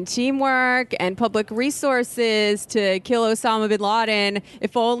coordination and teamwork and public resources to kill Osama bin Laden.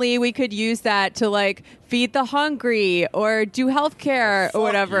 If only we could use that to like feed the hungry or do healthcare or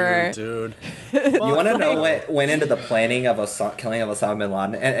whatever. You, dude. You want to know what went into the planning of killing of Osama bin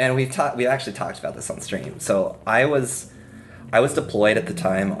Laden? And we actually talked about this on stream. So I was deployed at the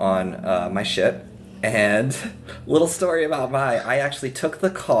time on my ship. And little story about I actually took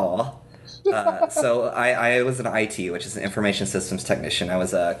the call. So I was an IT, which is an information systems technician. I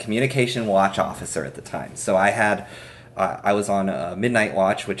was a communication watch officer at the time. So I was on a midnight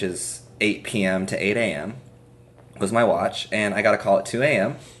watch, which is 8 p.m. to 8 a.m. was my watch. And I got a call at 2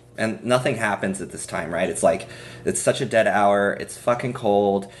 a.m. And nothing happens at this time, right? It's like, it's such a dead hour. It's fucking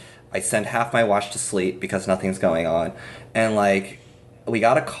cold. I send half my watch to sleep because nothing's going on. And like, we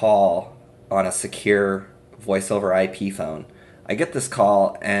got a call on a secure voice over IP phone. I get this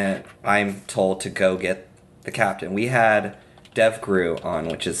call and I'm told to go get the captain. We had DevGru on,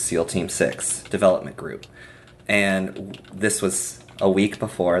 which is SEAL Team 6 development group. And this was a week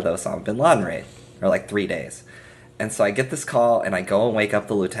before the Osama bin Laden raid, or like 3 days. And so I get this call and I go and wake up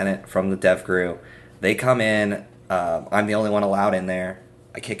the lieutenant from the DevGru. They come in. I'm the only one allowed in there.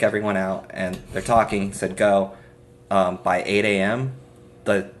 I kick everyone out and they're talking. Said go. By 8 a.m.,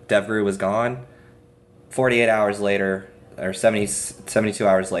 the DevGru was gone. 48 hours later, or 72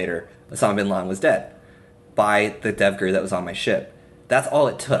 hours later, Osama bin Laden was dead by the DevGru that was on my ship. That's all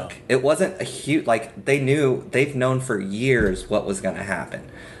it took. It wasn't a huge, like, they've known for years what was going to happen.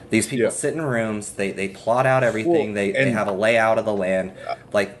 These people sit in rooms, they plot out everything, they have a layout of the land,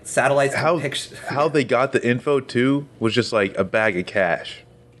 like satellites. How they got the info too was just like a bag of cash.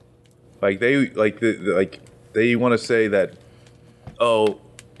 Like they want to say that, oh,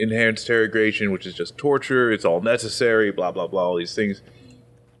 enhanced interrogation, which is just torture, it's all necessary, blah blah blah, all these things.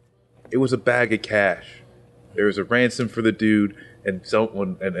 It was a bag of cash. There was a ransom for the dude, and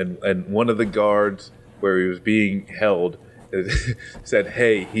someone and one of the guards where he was being held said,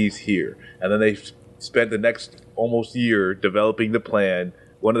 hey, he's here. And then they spent the next almost year developing the plan.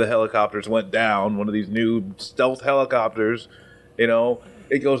 One of the helicopters went down, one of these new stealth helicopters,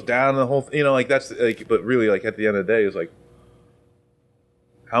 it goes down the whole, like that's like, but really like at the end of the day, it's like,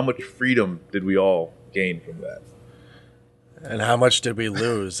 how much freedom did we all gain from that? And how much did we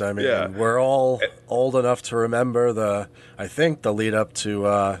lose? I mean, we're all old enough to remember the lead up to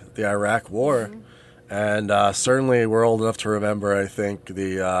the Iraq War. Mm-hmm. And certainly we're old enough to remember, I think,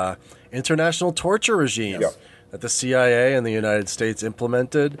 the international torture regimes that the CIA and the United States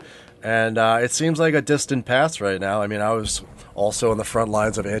implemented. And it seems like a distant past right now. I mean, I was also on the front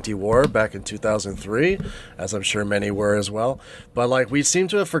lines of anti-war back in 2003, as I'm sure many were as well. But, like, we seem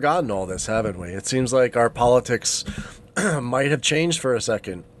to have forgotten all this, haven't we? It seems like our politics might have changed for a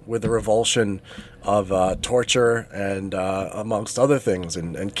second with the revulsion of torture and amongst other things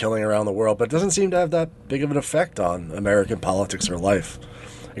and killing around the world. But it doesn't seem to have that big of an effect on American politics or life.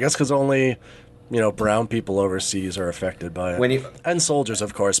 I guess because only brown people overseas are affected by it. And soldiers,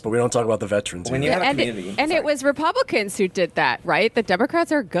 of course, but we don't talk about the veterans. When you have a community. It was Republicans who did that, right? The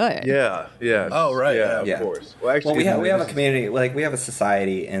Democrats are good. Yeah. Oh, right. Yeah, of course. Well, actually, we have a community, like we have a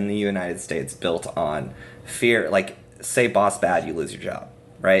society in the United States built on fear. Like, say boss bad, you lose your job,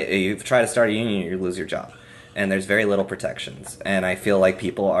 right? You try to start a union, you lose your job. And there's very little protections. And I feel like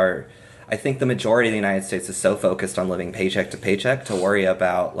I think the majority of the United States is so focused on living paycheck to paycheck to worry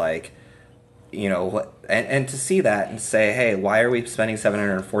about, like, and to see that and say, hey, why are we spending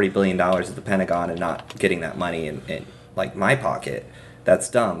 $740 billion at the Pentagon and not getting that money in like my pocket? That's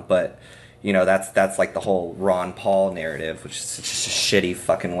dumb. But, that's like the whole Ron Paul narrative, which is just a shitty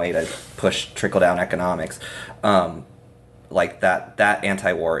fucking way to push trickle-down economics. Like that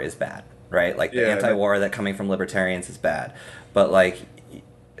anti-war is bad, right? Like the anti-war that coming from libertarians is bad. But like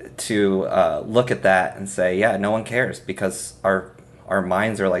to look at that and say, yeah, no one cares because our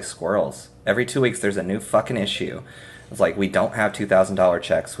minds are like squirrels. Every 2 weeks there's a new fucking issue. It's like we don't have $2,000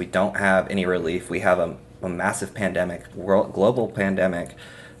 checks. We don't have any relief. We have a massive pandemic, global pandemic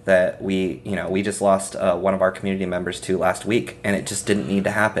that we just lost one of our community members to last week, and it just didn't need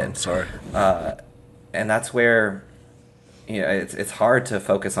to happen. Sorry. And that's where it's hard to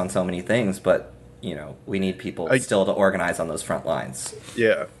focus on so many things, but we need people still to organize on those front lines.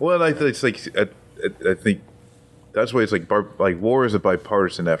 Yeah. Well, I think it's like I think that's why it's like war is a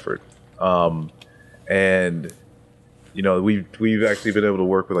bipartisan effort. And we've actually been able to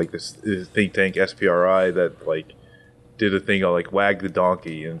work with like this think tank SPRI that like did a thing of like wag the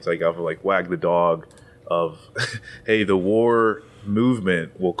donkey, and it's like of like wag the dog of hey, the war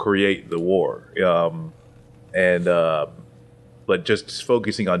movement will create the war. but just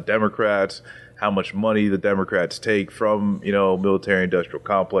focusing on Democrats, how much money the Democrats take from, military industrial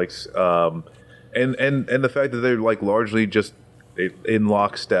complex, and the fact that they're like largely just in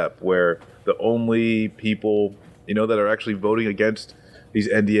lockstep, where the only people, that are actually voting against these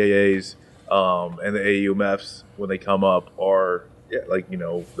NDAAs and the AUMFs when they come up are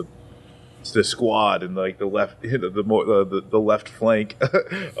the squad and like the left, the left flank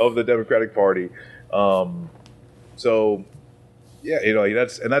of the Democratic Party. So yeah,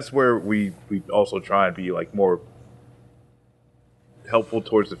 that's where we also try and be like more helpful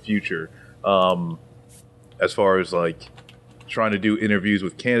towards the future, as far as like trying to do interviews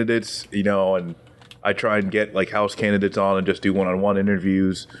with candidates, and I try and get like House candidates on and just do one-on-one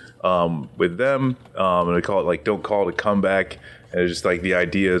interviews with them, and I call it like don't call it a comeback. And it's just like the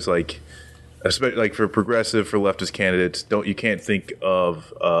idea is like, especially like for progressive, for leftist candidates, you can't think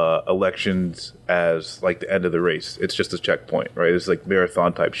of elections as like the end of the race. It's just a checkpoint, right? It's like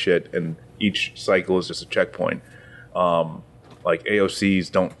marathon type shit, and each cycle is just a checkpoint. Like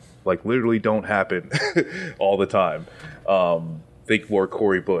AOCs literally don't happen all the time. Think more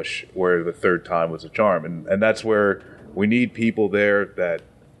Cory Bush, where the third time was a charm, and that's where we need people there that,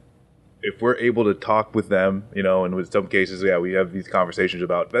 if we're able to talk with them, and with some cases, we have these conversations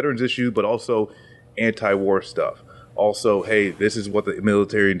about veterans issues, but also anti-war stuff. Also, hey, this is what the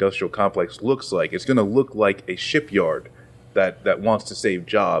military-industrial complex looks like. It's going to look like a shipyard that wants to save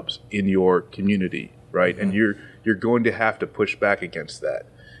jobs in your community, right? Mm-hmm. And you're going to have to push back against that.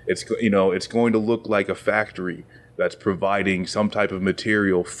 It's going to look like a factory that's providing some type of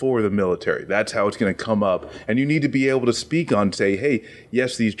material for the military. That's how it's going to come up. And you need to be able to speak on, say, hey,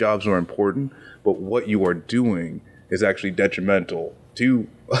 yes, these jobs are important, but what you are doing is actually detrimental to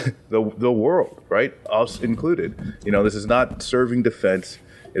the world, right? Us included. This is not serving defense.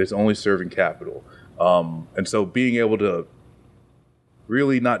 It is only serving capital. And so being able to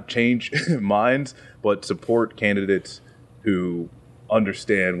really not change minds, but support candidates who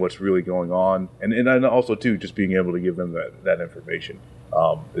understand what's really going on, and also too just being able to give them that information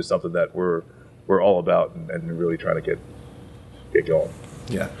is something that we're all about and really trying to get going.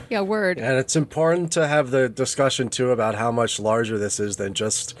 Yeah, word. And it's important to have the discussion too about how much larger this is than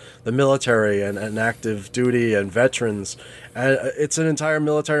just the military and active duty and veterans. It's an entire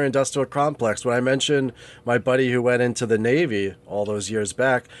military industrial complex. When I mentioned my buddy who went into the Navy all those years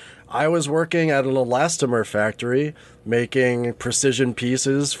back, I was working at an elastomer factory making precision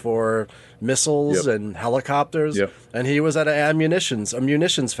pieces for missiles and helicopters, and he was at a munitions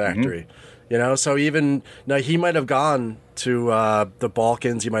factory. Mm-hmm. So even now he might have gone to the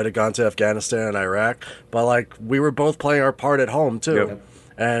Balkans, he might have gone to Afghanistan and Iraq, but like we were both playing our part at home too. Yep.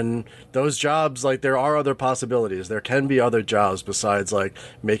 And those jobs, like there are other possibilities. There can be other jobs besides like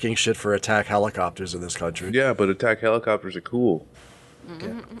making shit for attack helicopters in this country. Yeah, but attack helicopters are cool.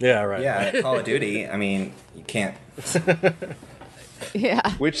 Yeah, right. Yeah, Call of Duty, I mean, you can't.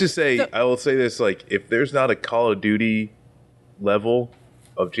 Yeah. Which to say, I will say this, like, if there's not a Call of Duty level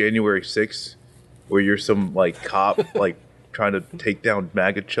of January 6th where you're some, like, cop, like, trying to take down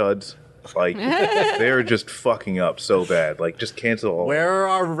MAGA chuds, like, they're just fucking up so bad. Like, just cancel all. Where are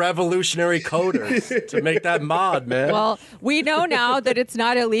our revolutionary coders to make that mod, man? Well, we know now that it's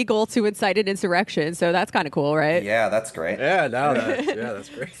not illegal to incite an insurrection, so that's kind of cool, right? Yeah, that's great. Yeah, that's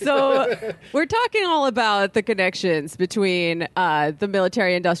great. So we're talking all about the connections between the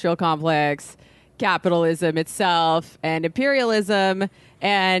military-industrial complex, capitalism itself, and imperialism.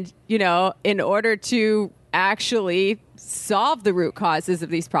 And, in order to actually solve the root causes of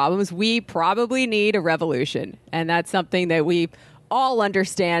these problems, we probably need a revolution. And that's something that we all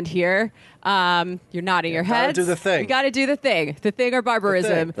understand here. You're nodding your heads. Gotta do the thing. We got to do the thing. The thing or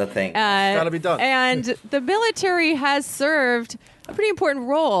barbarism. The thing. Gotta be done. And the military has served a pretty important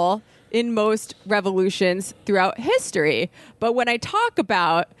role in most revolutions throughout history. But when I talk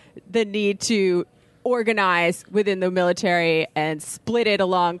about the need to organize within the military and split it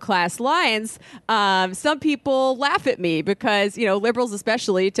along class lines, some people laugh at me because, liberals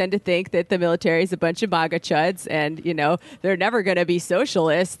especially tend to think that the military is a bunch of MAGA chuds and, they're never going to be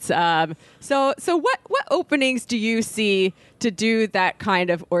socialists. So what openings do you see to do that kind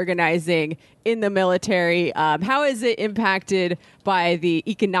of organizing in the military? How is it impacted by the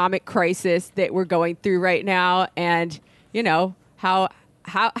economic crisis that we're going through right now? And,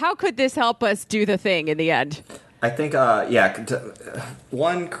 how could this help us do the thing in the end? I think,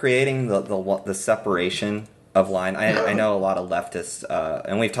 one, creating the separation of line. I know a lot of leftists,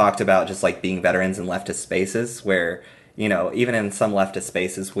 and we've talked about just like being veterans in leftist spaces where, even in some leftist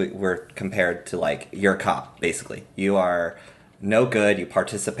spaces, we're compared to like, you're a cop, basically. You are no good, you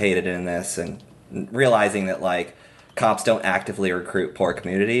participated in this, and realizing that like cops don't actively recruit poor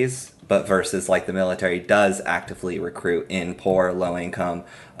communities, but versus like the military does actively recruit in poor, low income,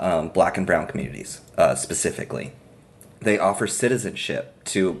 black and brown communities specifically. They offer citizenship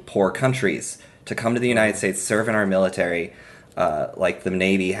to poor countries to come to the United States, serve in our military. Like the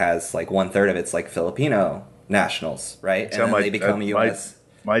Navy has like 1/3 of it's like Filipino nationals, right? And then they become U.S.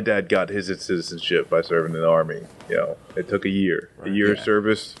 My dad got his citizenship by serving in the Army. You know, it took a year of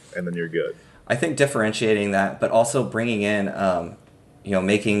service, and then you're good. I think differentiating that, but also bringing in,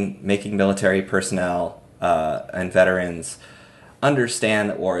 making military personnel and veterans understand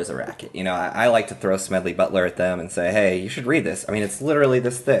that war is a racket. You know, I like to throw Smedley Butler at them and say, "Hey, you should read this." I mean, it's literally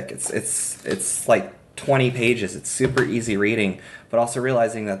this thick. It's like 20 pages. It's super easy reading, but also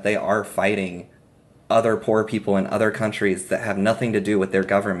realizing that they are fighting other poor people in other countries that have nothing to do with their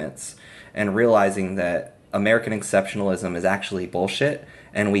governments, and realizing that American exceptionalism is actually bullshit,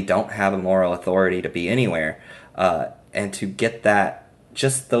 and we don't have a moral authority to be anywhere. And to get that,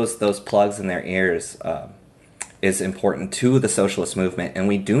 just those plugs in their ears is important to the socialist movement, and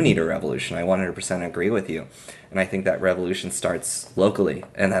we do need a revolution. I 100% agree with you. And I think that revolution starts locally,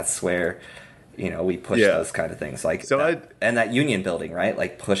 and that's where, we push those kind of things. Like and that union building, right?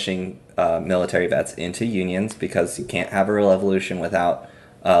 Like pushing military vets into unions, because you can't have a revolution without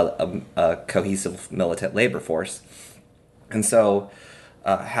a cohesive militant labor force. And so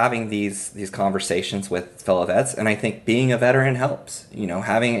having these conversations with fellow vets, and I think being a veteran helps.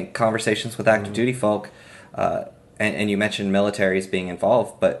 Having conversations with active duty folk, and you mentioned militaries being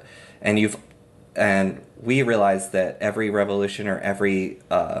involved, and we realize that every revolution or every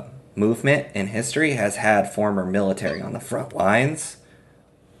movement in history has had former military on the front lines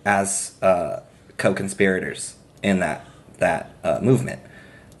as co-conspirators in that movement.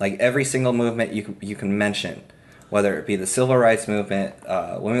 Like every single movement you can mention, whether it be the civil rights movement,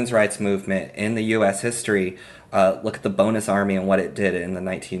 women's rights movement in the U.S. history. Look at the Bonus Army and what it did in the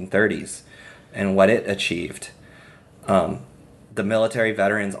 1930s and what it achieved. The military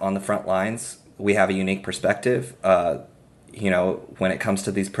veterans on the front lines, we have a unique perspective. When it comes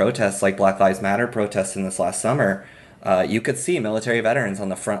to these protests, like Black Lives Matter protests in this last summer, you could see military veterans on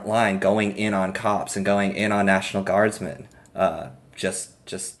the front line going in on cops and going in on National Guardsmen,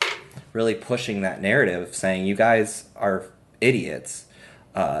 just really pushing that narrative, saying, you guys are idiots.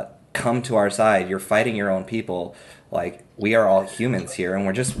 Come to our side. You're fighting your own people. Like, we are all humans here, and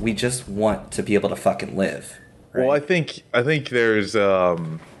we just want to be able to fucking live. Right? Well, I think there's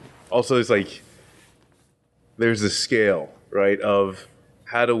also it's like there's a scale, right, of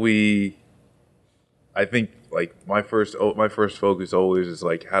how do we. I think like my first focus always is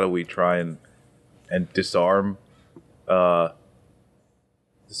like, how do we try and disarm the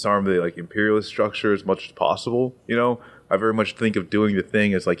like imperialist structure as much as possible. I very much think of doing the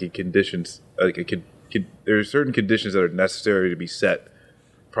thing as like there's certain conditions that are necessary to be set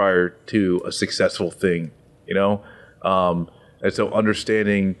prior to a successful thing. And so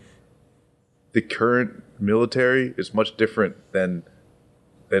understanding the current military is much different than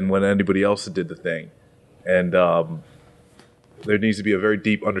when anybody else did the thing, and there needs to be a very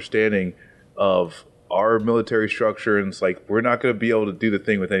deep understanding of our military structure, and it's like we're not going to be able to do the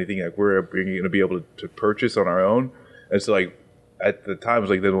thing with anything like we're going to be able to purchase on our own. And so like at the time, it was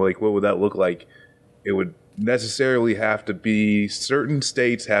like, then like, what would that look like? It would necessarily have to be certain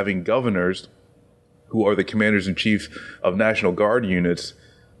states having governors who are the commanders in chief of National Guard units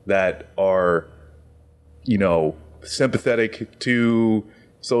that are, sympathetic to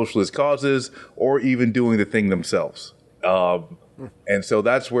socialist causes or even doing the thing themselves. And so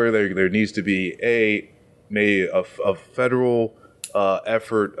that's where there needs to be a federal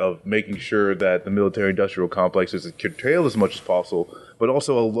effort of making sure that the military-industrial complex is curtailed as much as possible, but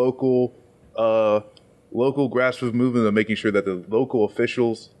also a local grassroots movement of making sure that the local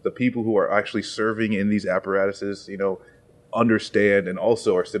officials, the people who are actually serving in these apparatuses, understand and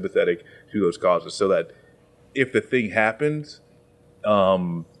also are sympathetic to those causes, so that if the thing happens,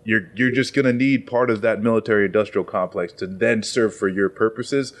 you're just going to need part of that military-industrial complex to then serve for your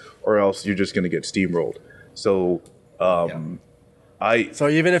purposes, or else you're just going to get steamrolled. So, So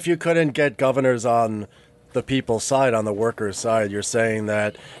even if you couldn't get governors on the people's side, on the workers' side, you're saying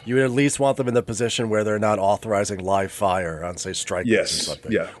that you would at least want them in the position where they're not authorizing live fire on, say, strikers or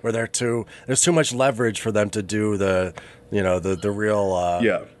something. Yeah. Where there's too much leverage for them to do the real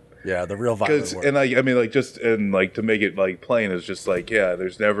the real violent work. And I mean, like, just and like to make it like plain, is just like,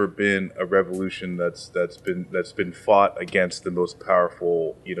 there's never been a revolution that's been fought against the most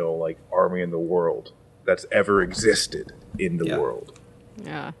powerful like army in the world that's ever existed in the world.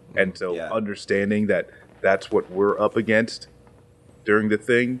 Yeah. And so understanding that that's what we're up against during the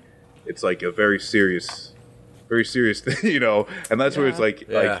thing it's like a very serious thing, and that's where it's like,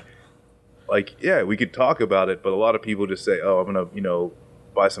 yeah, we could talk about it, but a lot of people just say, oh, I'm going to,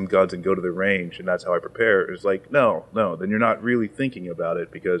 buy some guns and go to the range, and that's how I prepare. It's like, no, then you're not really thinking about it,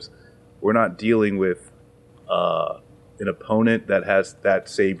 because we're not dealing with an opponent that has that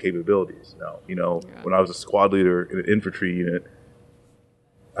same capabilities. When I was a squad leader in an infantry unit,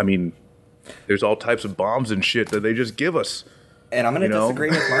 I mean, there's all types of bombs and shit that they just give us. And I'm going to disagree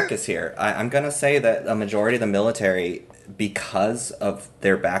with Marcus here. I'm going to say that a majority of the military, because of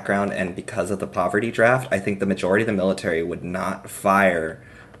their background and because of the poverty draft, I think the majority of the military would not fire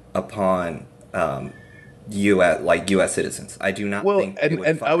upon U.S. citizens. I do not think.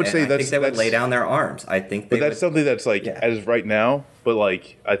 And I would say I think they would lay down their arms. I think. But that's something that's like as right now. But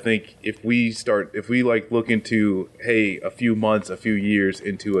like, I think if we look into a few months, a few years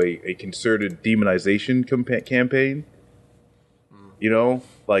into a concerted demonization campaign.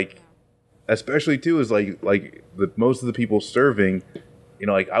 Especially too is like most of the people serving,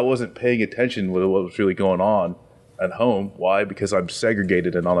 I wasn't paying attention with what was really going on at home. Why? Because I'm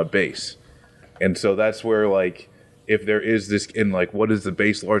segregated and on a base. And so that's where, if there is this, what is the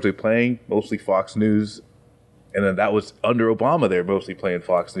base largely playing? Mostly Fox News. And then that was under Obama, they're mostly playing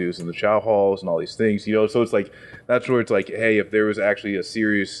Fox News and the chow halls and all these things, So it's like, that's where it's like, hey, if there was actually a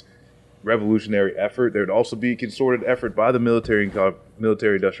serious revolutionary effort, there'd also be a concerted effort by the military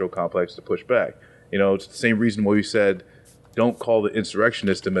industrial complex to push back. It's the same reason why we said don't call the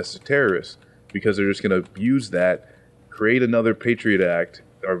insurrectionists domestic terrorists, because they're just going to use that, create another Patriot Act,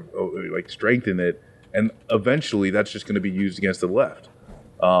 or strengthen it, and eventually that's just going to be used against the left.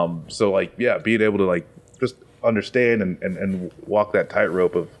 Being able to just understand and walk that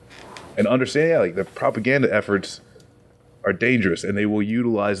tightrope of, and understand the propaganda efforts are dangerous, and they will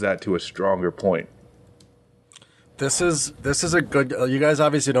utilize that to a stronger point. This is a good. You guys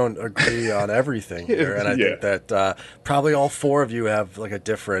obviously don't agree on everything here, and I think that probably all four of you have a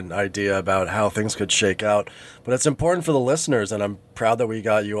different idea about how things could shake out. But it's important for the listeners, and I'm proud that we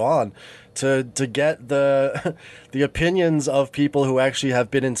got you on to get the opinions of people who actually have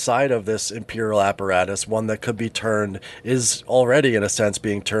been inside of this imperial apparatus. One that could be is already in a sense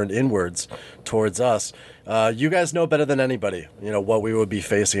being turned inwards towards us. You guys know better than anybody, what we would be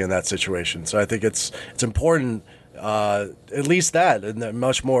facing in that situation. So I think it's important. At least that, and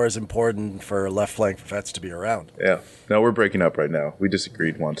much more is important for Left Flank Vets to be around. Yeah. No, we're breaking up right now. We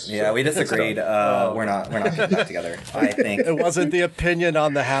disagreed once. Yeah, so. We disagreed. We're not getting back together. I think it wasn't the opinion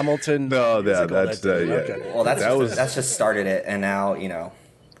on the Hamilton. No, that's okay. Well, that's just started it, and now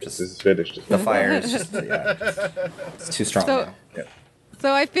this is finished. The fire is just it's too strong now. Yeah.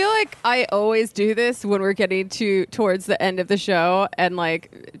 So I feel like I always do this when we're getting towards the end of the show and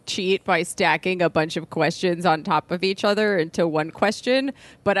cheat by stacking a bunch of questions on top of each other into one question.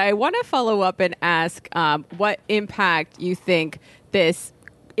 But I want to follow up and ask what impact you think this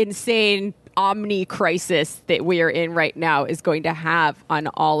insane omni-crisis that we are in right now is going to have on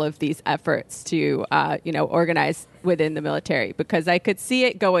all of these efforts to, organize within the military, because I could see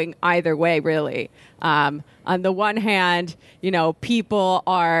it going either way, really. On the one hand, people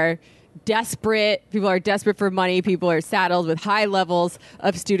are desperate. People are desperate for money. People are saddled with high levels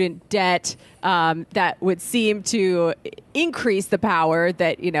of student debt that would seem to increase the power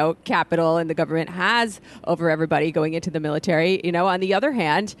that, capital and the government has over everybody going into the military. On the other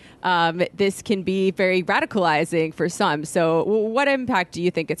hand, this can be very radicalizing for some. So what impact do you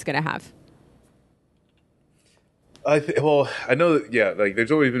think it's going to have? I know that,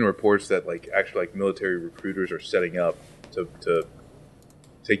 there's always been reports that, actually, military recruiters are setting up to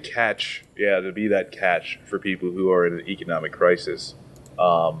catch, to be that catch for people who are in an economic crisis.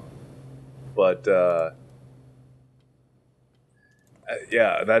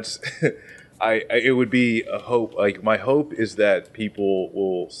 That's, it would be a hope. My hope is that people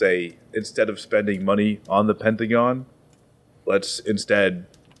will say, instead of spending money on the Pentagon, let's instead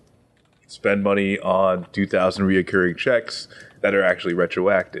spend money on 2,000 reoccurring checks that are actually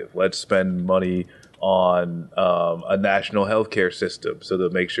retroactive. Let's spend money on a national healthcare system, so to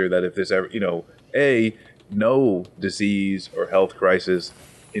make sure that if there's ever, no disease or health crisis,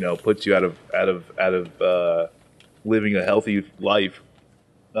 puts you out of living a healthy life,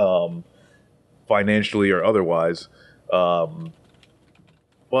 financially or otherwise. But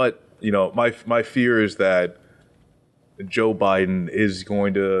my fear is that Joe Biden is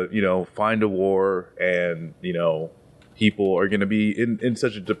going to, find a war, and, people are going to be in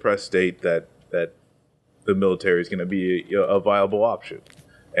such a depressed state that the military is going to be a viable option.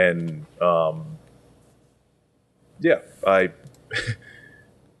 And,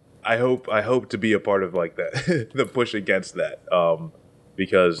 I hope to be a part of that, the push against that,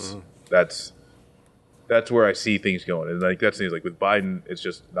 because that's where I see things going. And like that's things like with Biden, it's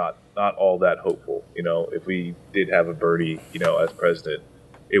just not all that hopeful. You know, if we did have a Bernie, you know, as president,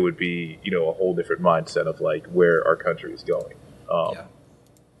 it would be, you know, a whole different mindset of like where our country is going.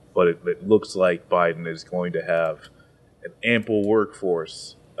 But it looks like Biden is going to have an ample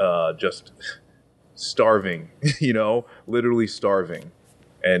workforce, just starving, you know, literally starving,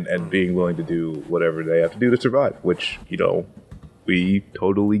 and being willing to do whatever they have to do to survive, which, you know, we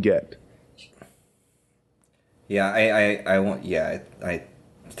totally get. Yeah, I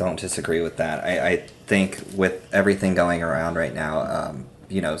don't disagree with that. I think with everything going around right now,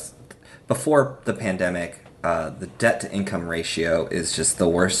 you know, before the pandemic, the debt-to-income ratio is just the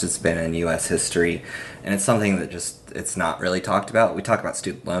worst it's been in U.S. history, and it's something that it's not really talked about. We talk about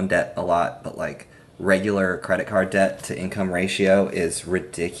student loan debt a lot, but like regular credit card debt-to-income ratio is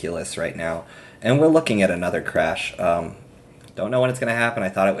ridiculous right now, and we're looking at another crash. Don't know when it's going to happen. I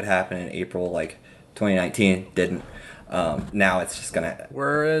thought it would happen in April, like 2019. Didn't. Now it's just gonna.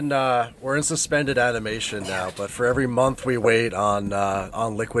 We're in suspended animation now, but for every month we wait on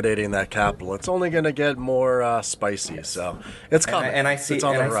liquidating that capital, it's only going to get more spicy. So it's coming. And I see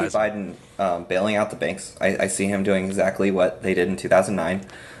Biden bailing out the banks. I see him doing exactly what they did in 2009,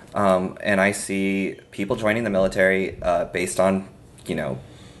 and I see people joining the military based on, you know,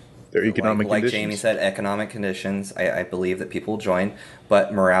 their economic conditions. Like Jamie said, economic conditions. I believe that people will join,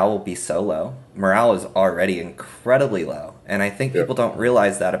 but morale will be so low. Morale is already incredibly low, and I think people don't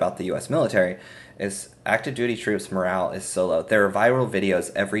realize that about the U.S. military. Is active duty troops' morale is so low. There are viral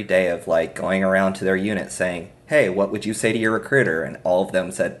videos every day of like going around to their unit saying, "Hey, what would you say to your recruiter?" And all of them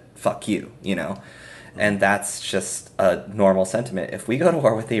said, "Fuck you," you know, and that's just a normal sentiment. If we go to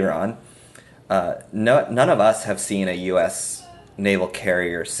war with Iran, none of us have seen a U.S. naval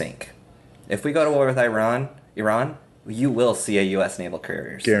carrier sink. If we go to war with Iran, you will see a U.S. naval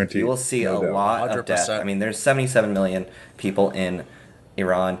carrier sink. Guaranteed. You will see a lot 100%. of death. I mean, there's 77 million people in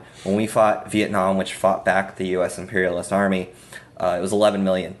Iran. When we fought Vietnam, which fought back the U.S. imperialist army, it was 11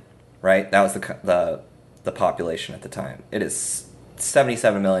 million, right? That was the population at the time. It is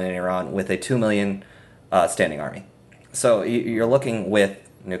 77 million in Iran with a 2 million standing army. So you're looking with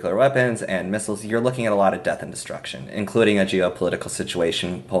nuclear weapons and missiles, you're looking at a lot of death and destruction, including a geopolitical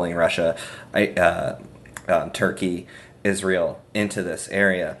situation pulling Russia, Turkey, Israel into this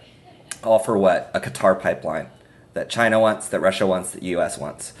area. All for what? A Qatar pipeline that China wants, that Russia wants, that the U.S.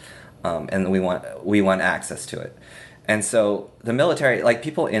 wants. And we want access to it. And so the military, like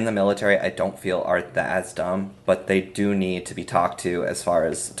people in the military, I don't feel are as dumb, but they do need to be talked to as far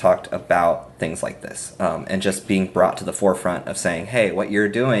as talked about things like this, and just being brought to the forefront of saying, hey, what you're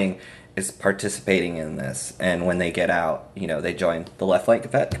doing is participating in this. And when they get out, you know, they join the Left Flank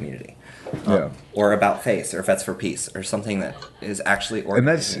Vet community, or About Face, or Vets for Peace, or something that is actually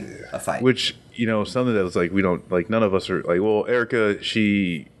organizing a fight. Which, you know, something that was like, we don't, like, none of us are like, well, Erica,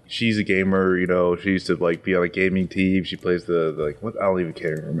 she's a gamer, you know. She used to like be on a gaming team. She plays the like what I don't even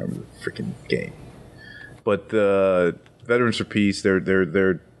care remember the freaking game. But the Veterans for Peace,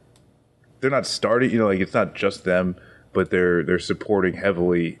 they're not starting, you know, like it's not just them, but they're supporting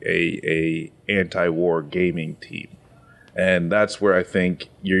heavily a anti-war gaming team, and that's where I think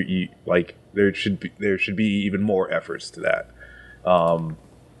you like there should be even more efforts to that,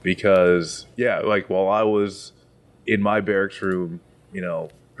 because like while I was in my barracks room, you know,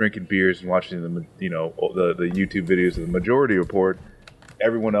 drinking beers and watching the YouTube videos of the Majority Report,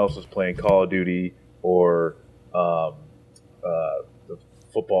 everyone else was playing Call of Duty or the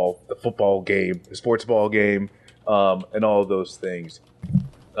football game, the sports ball game, and all of those things.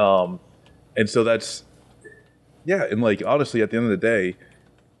 And so that's and like honestly, at the end of the day,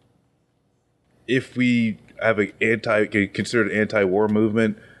 if we have considered anti-war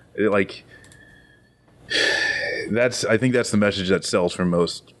movement, like. I think that's the message that sells for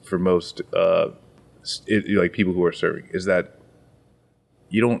most like people who are serving, is that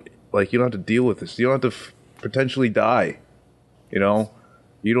you don't have to deal with this. You don't have to potentially die. You know,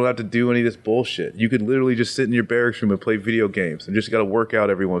 you don't have to do any of this bullshit. You could literally just sit in your barracks room and play video games, and just got to work out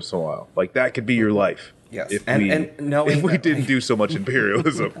every once in a while. Like that could be your life. Yes, if we didn't do so much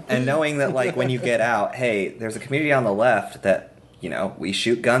imperialism, and knowing that, like when you get out, hey, there's a community on the left that, you know, we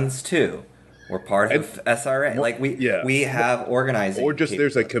shoot guns too. We're part of SRA. Like we have organizing. Or just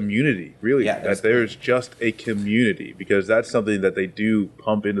there's a community, really. Yeah, there's just a community, because that's something that they do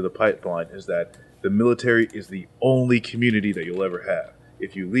pump into the pipeline, is that the military is the only community that you'll ever have.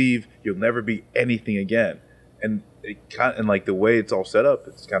 If you leave, you'll never be anything again. And like the way it's all set up,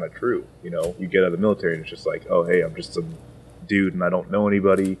 it's kind of true. You know, you get out of the military and it's just like, oh, hey, I'm just some dude and I don't know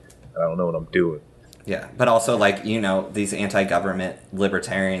anybody and I don't know what I'm doing. Yeah, but also like these anti-government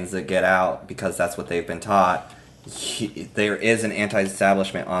libertarians that get out because that's what they've been taught. There is an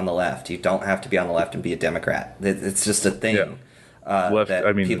anti-establishment on the left. You don't have to be on the left and be a Democrat. It's just a thing. Yeah. Left, That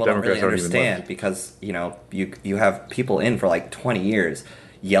I mean, people the don't really Democrats aren't even understand left. because you have people in for like 20 years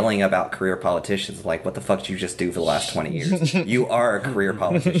yelling about career politicians like, what the fuck did you just do for the last 20 years? You are a career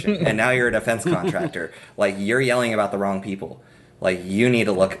politician and now you're a defense contractor. Like, you're yelling about the wrong people. Like, you need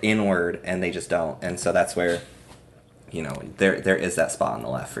to look inward, and they just don't. And so that's where there is that spot on the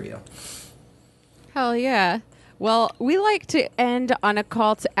left for you. Hell yeah. Well, we like to end on a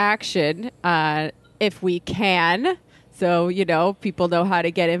call to action if we can. So, people know how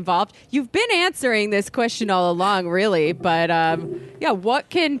to get involved. You've been answering this question all along, really. But, what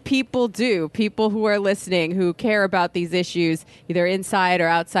can people do? People who are listening, who care about these issues, either inside or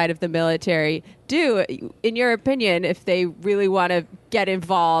outside of the military, do, in your opinion, if they really want to get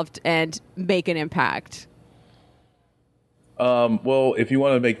involved and make an impact? Well, if you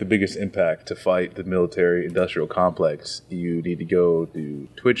want to make the biggest impact to fight the military-industrial complex, you need to go to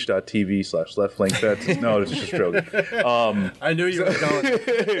twitch.tv/LeftFlankVets. No, it's just joking. I knew you were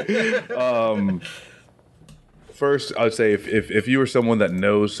going. First, I would say if you are someone that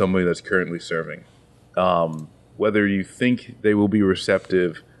knows somebody that's currently serving, whether you think they will be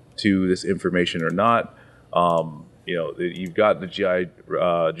receptive to this information or not, you've got the GI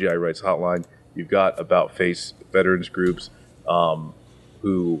Rights Hotline, you've got About Face veterans groups,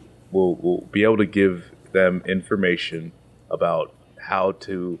 who will be able to give them information about how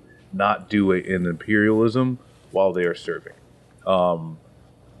to not do an imperialism while they are serving. And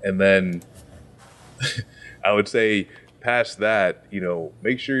then I would say past that,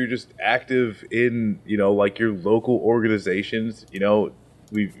 make sure you're just active in, like your local organizations.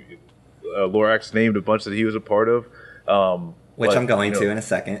 Lorax named a bunch that he was a part of. Which I'm going to in a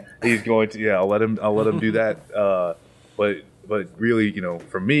second. He's going to, I'll let him do that. But really,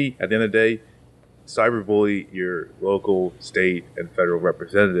 for me, at the end of the day, cyberbully your local, state, and federal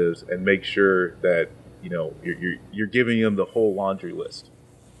representatives, and make sure that you're giving them the whole laundry list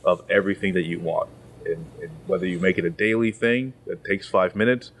of everything that you want, and whether you make it a daily thing that takes 5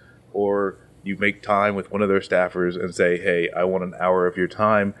 minutes, or you make time with one of their staffers and say, "Hey, I want an hour of your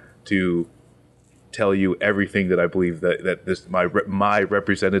time to tell you everything that I believe that this my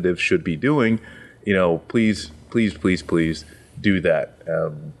representative should be doing." Please do that.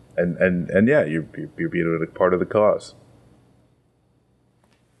 And yeah, you're being a part of the cause.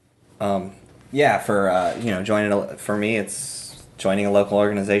 For me, it's joining a local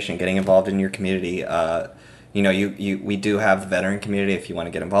organization, getting involved in your community. We do have the veteran community if you want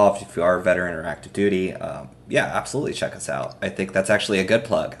to get involved. If you are a veteran or active duty, absolutely check us out. I think that's actually a good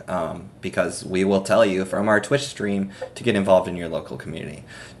plug because we will tell you from our Twitch stream to get involved in your local community.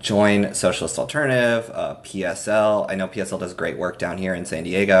 Join Socialist Alternative, PSL. I know PSL does great work down here in San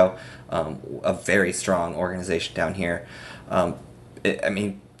Diego, a very strong organization down here.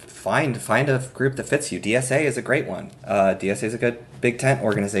 Find a group that fits you. DSA is a great one. DSA is a good big tent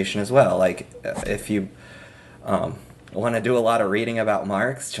organization as well. Like if you want to do a lot of reading about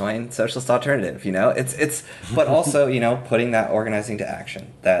Marx, join Socialist Alternative. It's but also putting that organizing to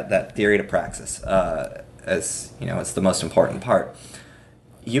action, that theory to praxis, as it's the most important part.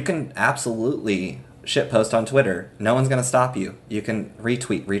 You can absolutely shitpost on Twitter. No one's gonna stop you. You can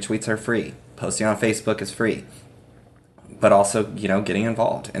retweet. Retweets are free. Posting on Facebook is free. But also, getting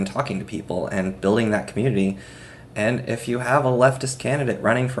involved and talking to people and building that community. And if you have a leftist candidate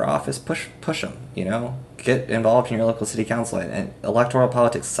running for office, push them. Get involved in your local city council. And electoral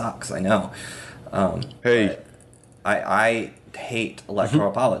politics sucks, I know. Hey, I hate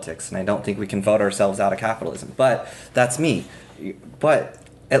electoral politics, and I don't think we can vote ourselves out of capitalism. But that's me. But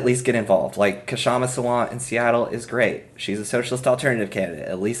at least get involved. Like Kashama Sawant in Seattle is great. She's a socialist alternative candidate.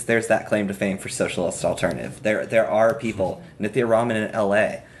 At least there's that claim to fame for socialist alternative. There are people. Nithya Raman in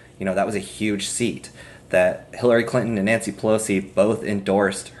LA. That was a huge seat that Hillary Clinton and Nancy Pelosi both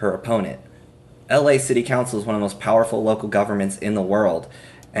endorsed her opponent. LA City Council is one of the most powerful local governments in the world.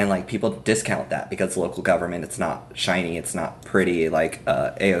 And people discount that because local government, it's not shiny, it's not pretty like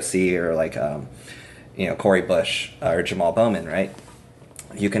AOC or Cory Bush or Jamal Bowman, right?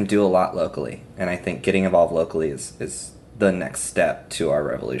 You can do a lot locally, and I think getting involved locally is the next step to our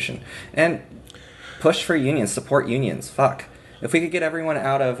revolution. And push for unions, support unions. Fuck, if we could get everyone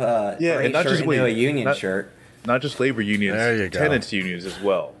out of and not just into a union shirt, not just labor unions, there you go. Tenants unions as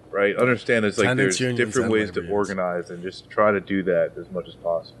well, right? Understand there's different ways to organize, and just try to do that as much as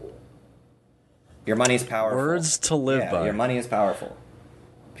possible. Your money's powerful. Words to live by. Your money is powerful.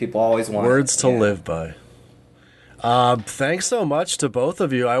 People always want words to live by. Thanks so much to both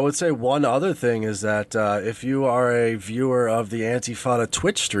of you. I would say one other thing is that if you are a viewer of the Antifada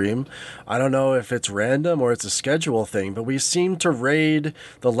Twitch stream, I don't know if it's random or it's a schedule thing, but we seem to raid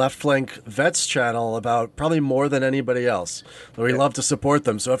the Left Flank Vets channel about probably more than anybody else. We love to support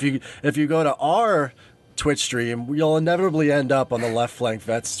them. So if you go to our Twitch stream, you'll inevitably end up on the Left Flank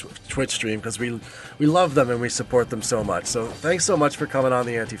Vets Twitch stream because we love them and we support them so much. So thanks so much for coming on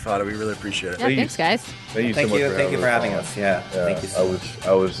the Antifada. We really appreciate it. Yeah, thanks, guys. Thank you so much Thank you for having us. Yeah. Thank you so much.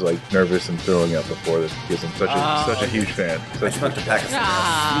 I was like nervous and throwing up before this because I'm such a huge fan. I spent to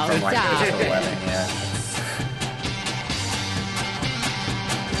Pakistan from like 8 to 11. Yeah.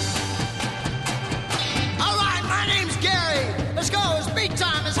 All right, my name's Gary. Let's go. It's beat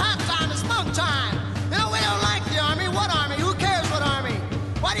time. It's half time. It's smoke time. You know, we don't like the Army. What Army? Who cares what Army?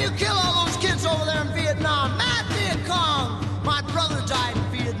 Why do you kill all those kids over there in Vietnam? Mad Viet Cong. My brother died in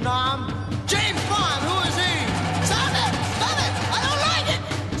Vietnam. James Bond, who is he? Stop it! Stop it! I don't like it!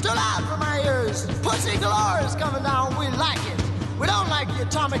 Still out from my ears. Pussy galore is coming down. We like it. We don't like the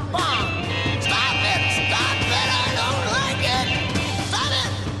atomic bomb. Stop it! Stop it! I don't like it! Stop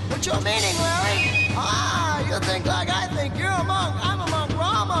it! What's your meaning, Larry? Ah, you think like I think. You're a monk. I'm a monk. We're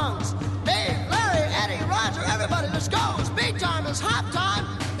all monks. Dave, Larry, Eddie, Roger, everybody, let's go. It's beat time. It's hop time.